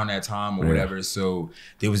died around that time or whatever. So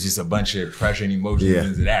there was just a bunch of pressure and emotions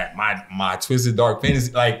into that. My Twisted Dark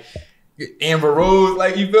Fantasy, like Amber Rose,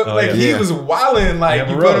 like you felt he was wilding, like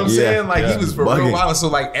you know what I'm saying? Like he was for real wilding. So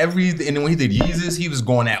like and then when he did Yeezus, he was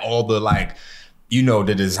going at all the like, you know,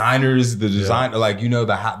 the designers, like, you know,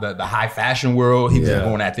 the high fashion world. He was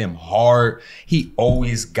going at them hard. He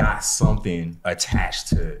always got something attached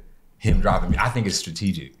to him dropping. I think it's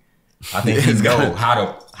strategic. I think he know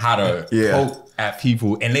how to poke at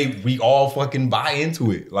people, and we all fucking buy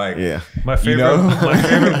into it. Like, my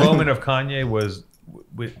favorite moment of Kanye was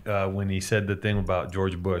when he said the thing about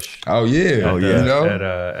George Bush. At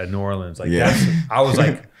New Orleans. Like I was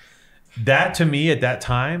like, that to me at that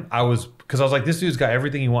time, because I was like, this dude's got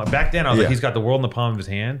everything he wants. Back then, I was like, he's got the world in the palm of his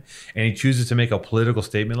hand, and he chooses to make a political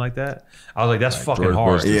statement like that. I was like, that's fucking George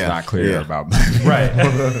hard. Bush is not clear about right.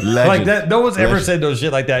 Like that. No one's ever said those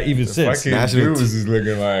shit like that even since. Fucking dude was just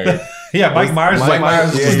looking like Mike Myers.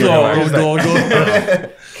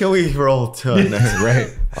 Can we roll to next?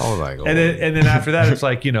 Right. I was like, and then after that, it's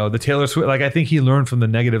like, you know, the Taylor Swift. Like I think he learned from the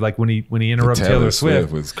negative. Like when he interrupted Taylor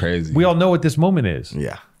Swift was crazy. We all know what this moment is.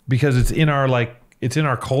 Yeah. Because it's in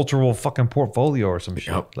our cultural fucking portfolio or some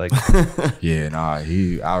shit. Yep. Like, I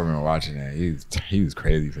remember watching that. He was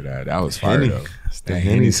crazy for that. That was fire though. That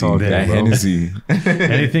Hennessy.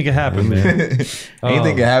 Anything can happen, man.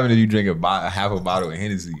 Anything can happen if you drink half a bottle of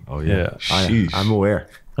Hennessy. Oh yeah. I'm aware.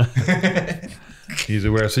 He's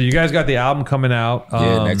aware. So you guys got the album coming out.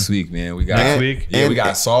 Next week, man. We got we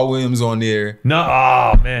got Saul Williams on there. We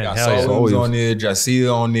got Saul Williams on there,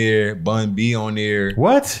 Jacida on there, Bun B on there.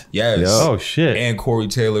 What? Yes. Yep. Oh shit. And Corey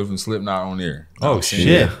Taylor from Slipknot on there. Oh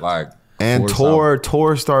shit. Like, and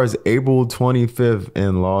tour starts April 25th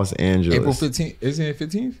in Los Angeles. April 15th. Isn't it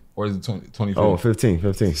 15th? Or is it 25th? Oh,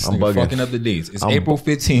 15th. I'm bugging. Fucking up the dates. It's April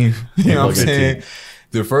 15th. You know what I'm saying?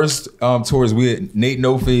 The first tour is with Nate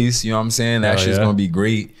No Face, you know what I'm saying? That shit's gonna be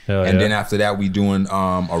great. Then after that, we doing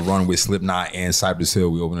a run with Slipknot and Cypress Hill.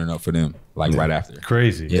 We opening up for them right after.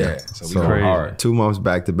 Crazy. Yeah. So we going hard. 2 months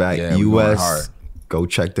back to back. US. Go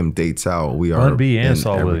check them dates out. We are Bun B and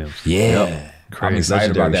Saul Williams. Yeah. Yep. I'm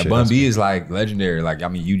excited about that. Bun B is like legendary. Like, I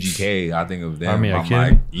mean, UGK, I think of them. I'm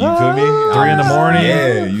like, you feel me? 3 in the morning.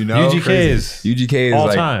 Yeah, you know. UGK is all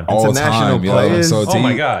like time. International players. So oh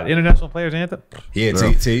my God. International players anthem? Yeah,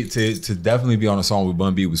 to definitely be on a song with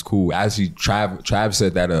Bun B was cool. Actually, Trav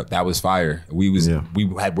set that up. That was fire. We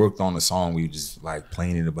had worked on the song. We were just like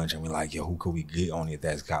playing it a bunch, and we're like, yo, who could we get on it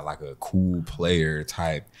that's got like a cool player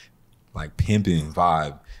type like pimping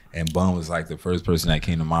vibe. And Bun was like the first person that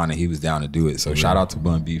came to mind, and he was down to do it. So shout out to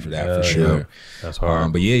Bun B for that for sure. Yeah. That's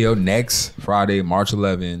hard. But yeah, yo, next Friday, March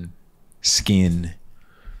 11, Skin.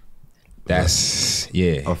 That's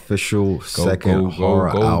official second horror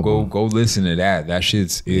album. Go listen to that. That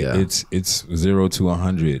shit's it's 0 to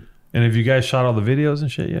 100. And have you guys shot all the videos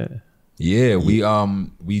and shit yet? Yeah,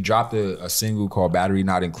 we dropped a single called Battery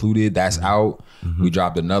Not Included. That's out. We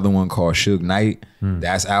dropped another one called Suge Knight.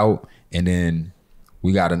 That's out. And then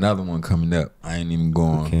we got another one coming up. I ain't even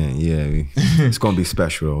going. It's gonna be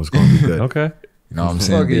special. It's gonna be good. Okay. You know what I'm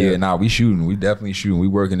saying? We shooting. We definitely shooting. We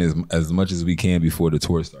working as much as we can before the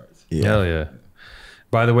tour starts. Hell yeah.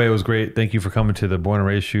 By the way, it was great. Thank you for coming to the Born and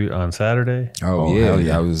Raised shoot on Saturday. Oh yeah,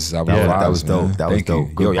 that was dope. That was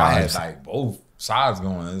dope. Good y'all had like both sides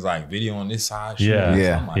going. It's like video on this side.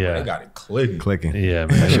 They got it clicking. Yeah,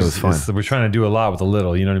 man. That shit was fun. We're trying to do a lot with a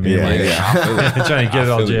little. You know what I mean? Trying to get it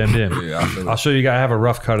all jammed in. Yeah, I'll show you guys. I have a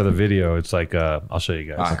rough cut of the video. It's like I'll show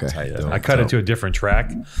you guys. Okay. I cut it to a different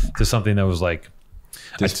track, to something that was like.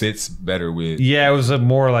 This fits better with. Yeah, it was a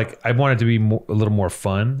more like I wanted it to be a little more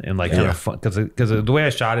fun and like kind of fun because the way I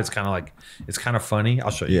shot it's kind of like it's kind of funny.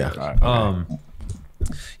 I'll show you. I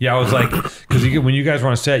was like because when you guys were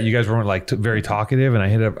on set, you guys weren't like very talkative, and I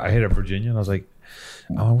hit up Virginia, and I was like,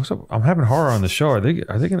 "Oh, what's up? I'm having horror on the show. Are they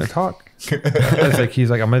gonna talk?"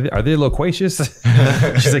 He's like, are they loquacious?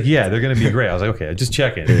 She's like, yeah, they're gonna be great. I was like, okay, just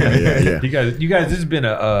checking. You guys, this has been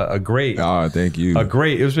a great. Oh, thank you.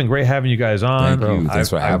 It's been great having you guys on. Thank you. Thanks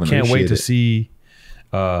for having me. I can't wait to see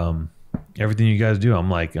everything you guys do.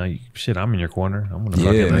 I'm like, shit, I'm in your corner. I'm gonna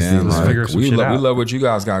let's figure some shit out. We love what you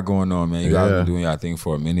guys got going on, man. You guys been doing your thing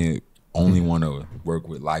for a minute. Only want to work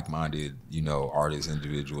with like-minded, artists,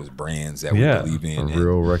 individuals, brands that we believe in.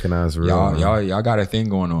 Recognized real. Y'all got a thing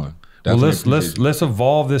going on. Well, let's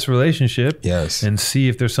evolve this relationship. Yes. And see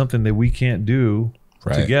if there's something that we can't do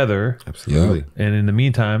together. Absolutely. And in the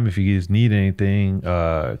meantime, if you guys need anything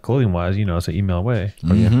clothing wise, it's an email away.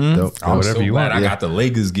 Whatever you want. I got the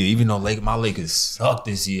Lakers gear, even though my Lakers suck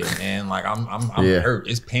this year, man. Like I'm hurt.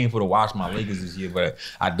 It's painful to watch my Lakers this year, but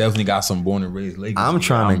I definitely got some Born and Raised Lakers. I'm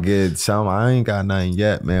trying to get some. I ain't got nothing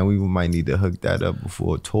yet, man. We might need to hook that up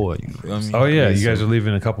before a tour. Oh yeah, you guys are leaving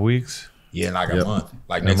in a couple weeks. Yeah, like a month,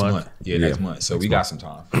 like next month. Yeah, next month. So we got some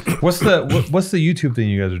time. What's the YouTube thing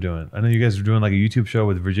you guys are doing? I know you guys are doing like a YouTube show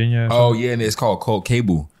with Virginia. Oh yeah, and it's called Cold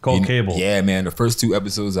Cable. Cable. Yeah, man. The first 2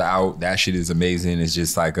 episodes are out. That shit is amazing. It's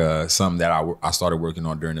just like something that I started working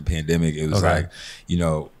on during the pandemic. It was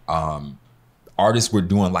artists were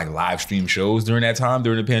doing like live stream shows during that time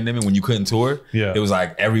during the pandemic when you couldn't tour. Yeah, it was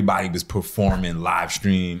like everybody was performing live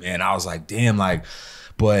stream, and I was like, damn, like.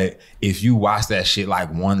 But if you watch that shit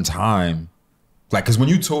like one time, like, cause when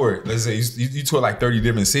you tour, let's say you tour like 30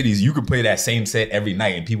 different cities, you could play that same set every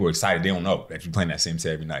night and people are excited. They don't know that you're playing that same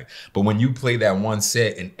set every night. But when you play that one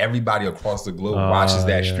set and everybody across the globe watches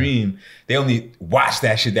that stream, they only watch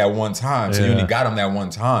that shit that one time. So you only got them that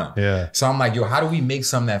one time. Yeah. So I'm like, yo, how do we make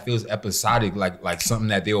something that feels episodic, like something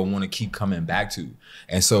that they will want to keep coming back to?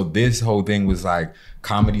 And so this whole thing was like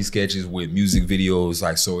comedy sketches with music videos,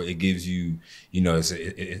 like, so it gives you,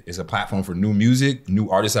 it's a platform for new music, new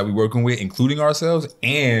artists that we're working with, including ourselves,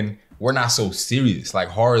 and we're not so serious. Like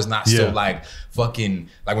horror is not so like fucking,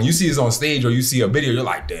 like when you see us on stage or you see a video, you're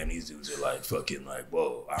like, damn, these dudes are like fucking like,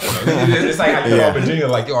 whoa. I don't know. It's like how you go Virginia,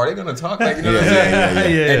 like, yo, are they gonna talk? Like, you know what I'm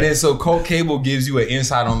saying? And then so Cold Cable gives you an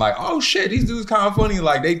insight on like, oh shit, these dudes kind of funny.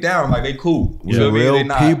 Like they down, like they cool. Real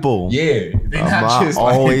people. Yeah. They not I just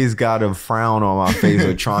always got a frown on my face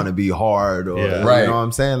or trying to be hard or, you know what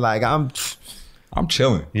I'm saying? Like I'm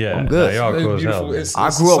chilling. Yeah. I'm good. Y'all cool as hell. I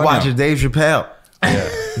grew up watching Dave Chappelle.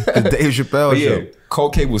 The Dave Chappelle show.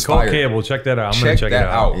 Cold Cable's fire. Cold Cable, check that out. I'm gonna check that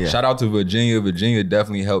out. Yeah. Shout out to Virginia. Virginia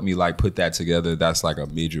definitely helped me like put that together. That's like a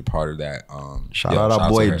major part of that. Shout out our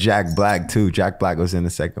boy Jack Black too. Jack Black was in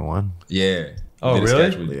the second one. Yeah. Oh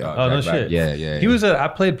really? With, oh no shit. Yeah. He was. I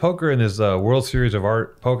played poker in this World Series of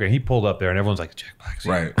Art poker. And he pulled up there, and everyone's like, "Jack Black's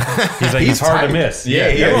here." Right. He's like, he's hard to miss. Yeah.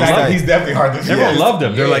 He's definitely hard to miss. Everyone loved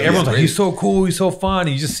him. They're like, everyone's like, he's so cool, he's so fun. And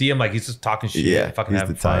you just see him like he's just talking shit, fucking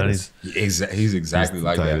having fun. He's exactly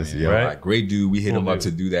like that. Man. Right? Like, great dude. We hit him up to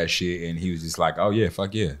do that shit, and he was just like, "Oh yeah,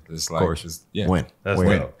 fuck yeah." It's like, of course. When? That's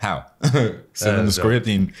when? How? Send him the script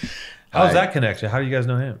and. How's that connection? How do you guys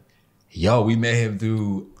know him? Yo, we met him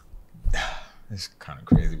through. It's kind of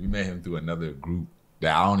crazy. We met him through another group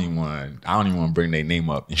that I don't even want to bring their name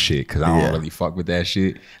up and shit because I don't really fuck with that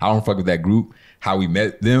shit. I don't fuck with that group. How we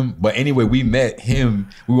met them, but anyway, we met him.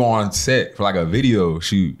 We were on set for like a video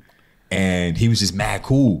shoot, and he was just mad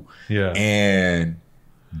cool. Yeah. And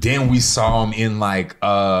then we saw him in like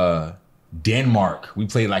Denmark. We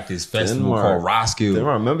played like this festival called Roskilde.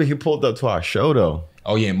 I remember he pulled up to our show though.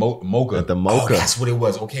 Oh yeah, Mocha. At the Mocha. Oh, that's what it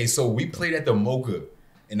was. Okay, so we played at the Mocha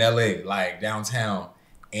in LA, like downtown,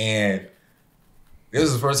 and this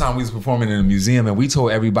was the first time we was performing in a museum, and we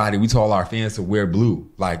told all our fans to wear blue,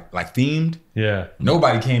 like themed. Yeah.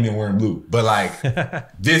 Nobody came in wearing blue, but like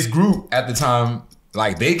this group at the time,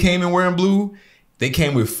 like they came in wearing blue. They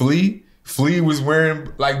came with Flea. Flea was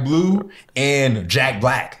wearing like blue, and Jack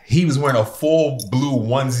Black. He was wearing a full blue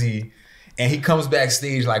onesie. And he comes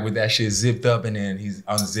backstage like with that shit zipped up, and then he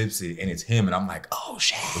unzips it, and it's him. And I'm like, oh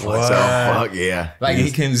shit, what the fuck? Yeah, like he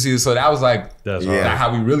came to see us. So that was like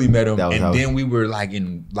how we really met him. And then we were like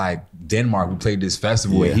in like Denmark. We played this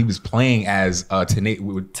festival, and he was playing as Tenacious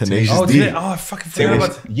D. Oh, I fucking forgot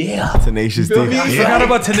about Tenacious D. I forgot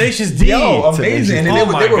about Tenacious D. Yo, amazing. And then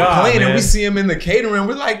they were playing, man. and we see him in the catering.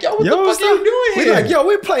 We're like, yo, what the fuck are you doing here? We're like, yo,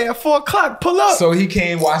 we play at 4 o'clock. Pull up. So he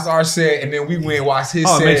came, watched our set, and then we went and watched his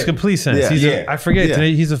set. Oh, it makes complete sense. Yeah. I forget.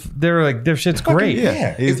 They're like, their shit's great.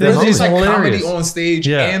 Yeah. He's There's just like hilarious. comedy on stage,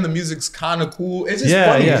 and the music's kind of cool. It's just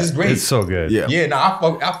funny. It's just great. It's so good. Yeah, no,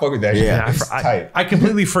 I fuck with that shit. Yeah. It's tight. I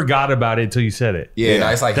completely forgot about it until you said it. Yeah, no,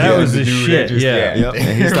 it's like that was the shit.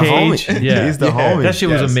 And he's the homie. Yeah, he's the homie. That shit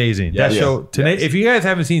was amazing. That show. Yes. If you guys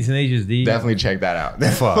haven't seen Tenacious D, definitely check that out.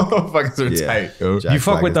 Fuck. Motherfuckers are tight. Yo. You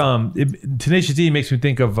fuck with Tenacious D makes me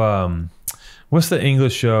think of what's the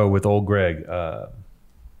English show with old Greg?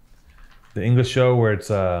 The English show where it's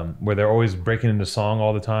where they're always breaking into song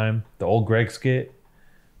all the time. The old Greg skit.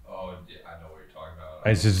 Oh, yeah, I know what you're talking about.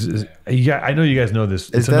 It's just, I know you guys know this.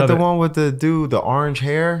 Is that the one with the dude, the orange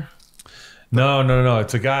hair? No.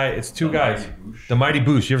 It's a guy. It's two guys. The Mighty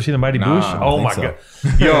Boosh. You ever seen the Mighty Boosh? I Oh think my so.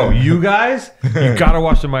 god. Yo, you guys, you gotta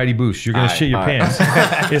watch the Mighty Boosh. You're gonna shit your pants.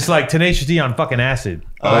 It's like Tenacious D on fucking acid.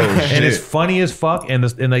 And it's funny as fuck, and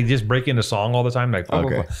they just break into song all the time. Like,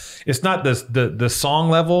 it's not the song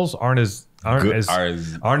levels aren't as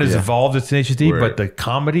evolved as Tenacious D, but the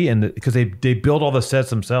comedy and because they build all the sets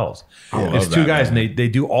themselves. It's two guys, and they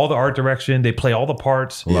do all the art direction. They play all the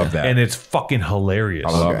parts. Love that, and it's fucking hilarious.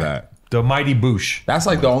 I love that. The Mighty Boosh. That's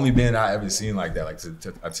like the only band I ever seen like that, like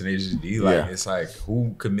a Tenacious D. Like it's like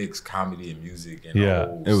who could mix comedy and music and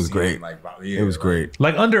it was great. Like it was great.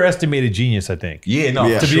 Like underestimated genius, I think. Yeah,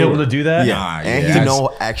 no, to be able to do that. And he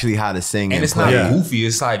know actually how to sing, and it's not goofy.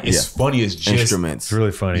 It's like it's funny. It's just instruments. It's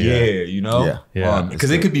really funny. You know.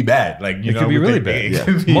 Because it could be bad. Like it could be really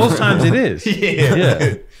bad. Most times it is.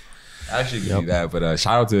 Yeah. Actually, could be that, but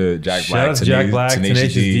shout out to Jack Black,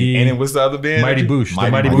 Tenacious D, and then what's the other band? Mighty Boosh.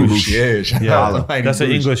 The Mighty Boosh. Yeah, shout out that's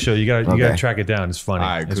an English show. You gotta track it down. It's funny. All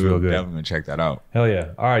right, it's real good. Definitely gonna check that out. Hell yeah!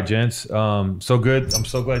 All right, gents. So good. I'm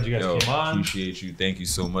so glad you guys came on. Appreciate you. Thank you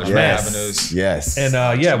so much for having us. Yes. And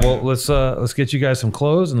well, let's get you guys some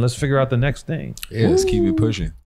clothes and let's figure out the next thing. Yeah, let's keep it pushing.